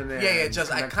gonna come in there. Yeah, and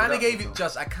just I connect kind it of up gave with you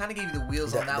them. I kind of gave you the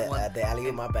wheels on that one. The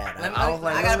alley, my bad. I was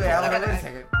like, wait a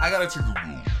second. I gotta take the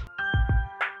wheels.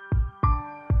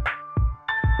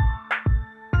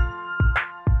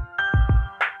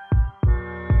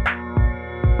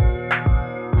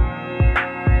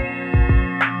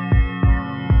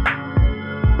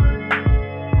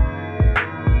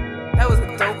 That was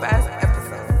a dope ass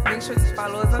episode. Make sure to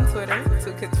follow us on Twitter,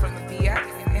 2 Kids from the BX,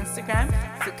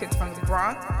 Instagram, 2 Kids from the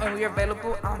Bronx, and we are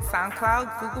available on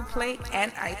SoundCloud, Google Play,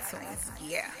 and iTunes.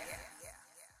 Yeah.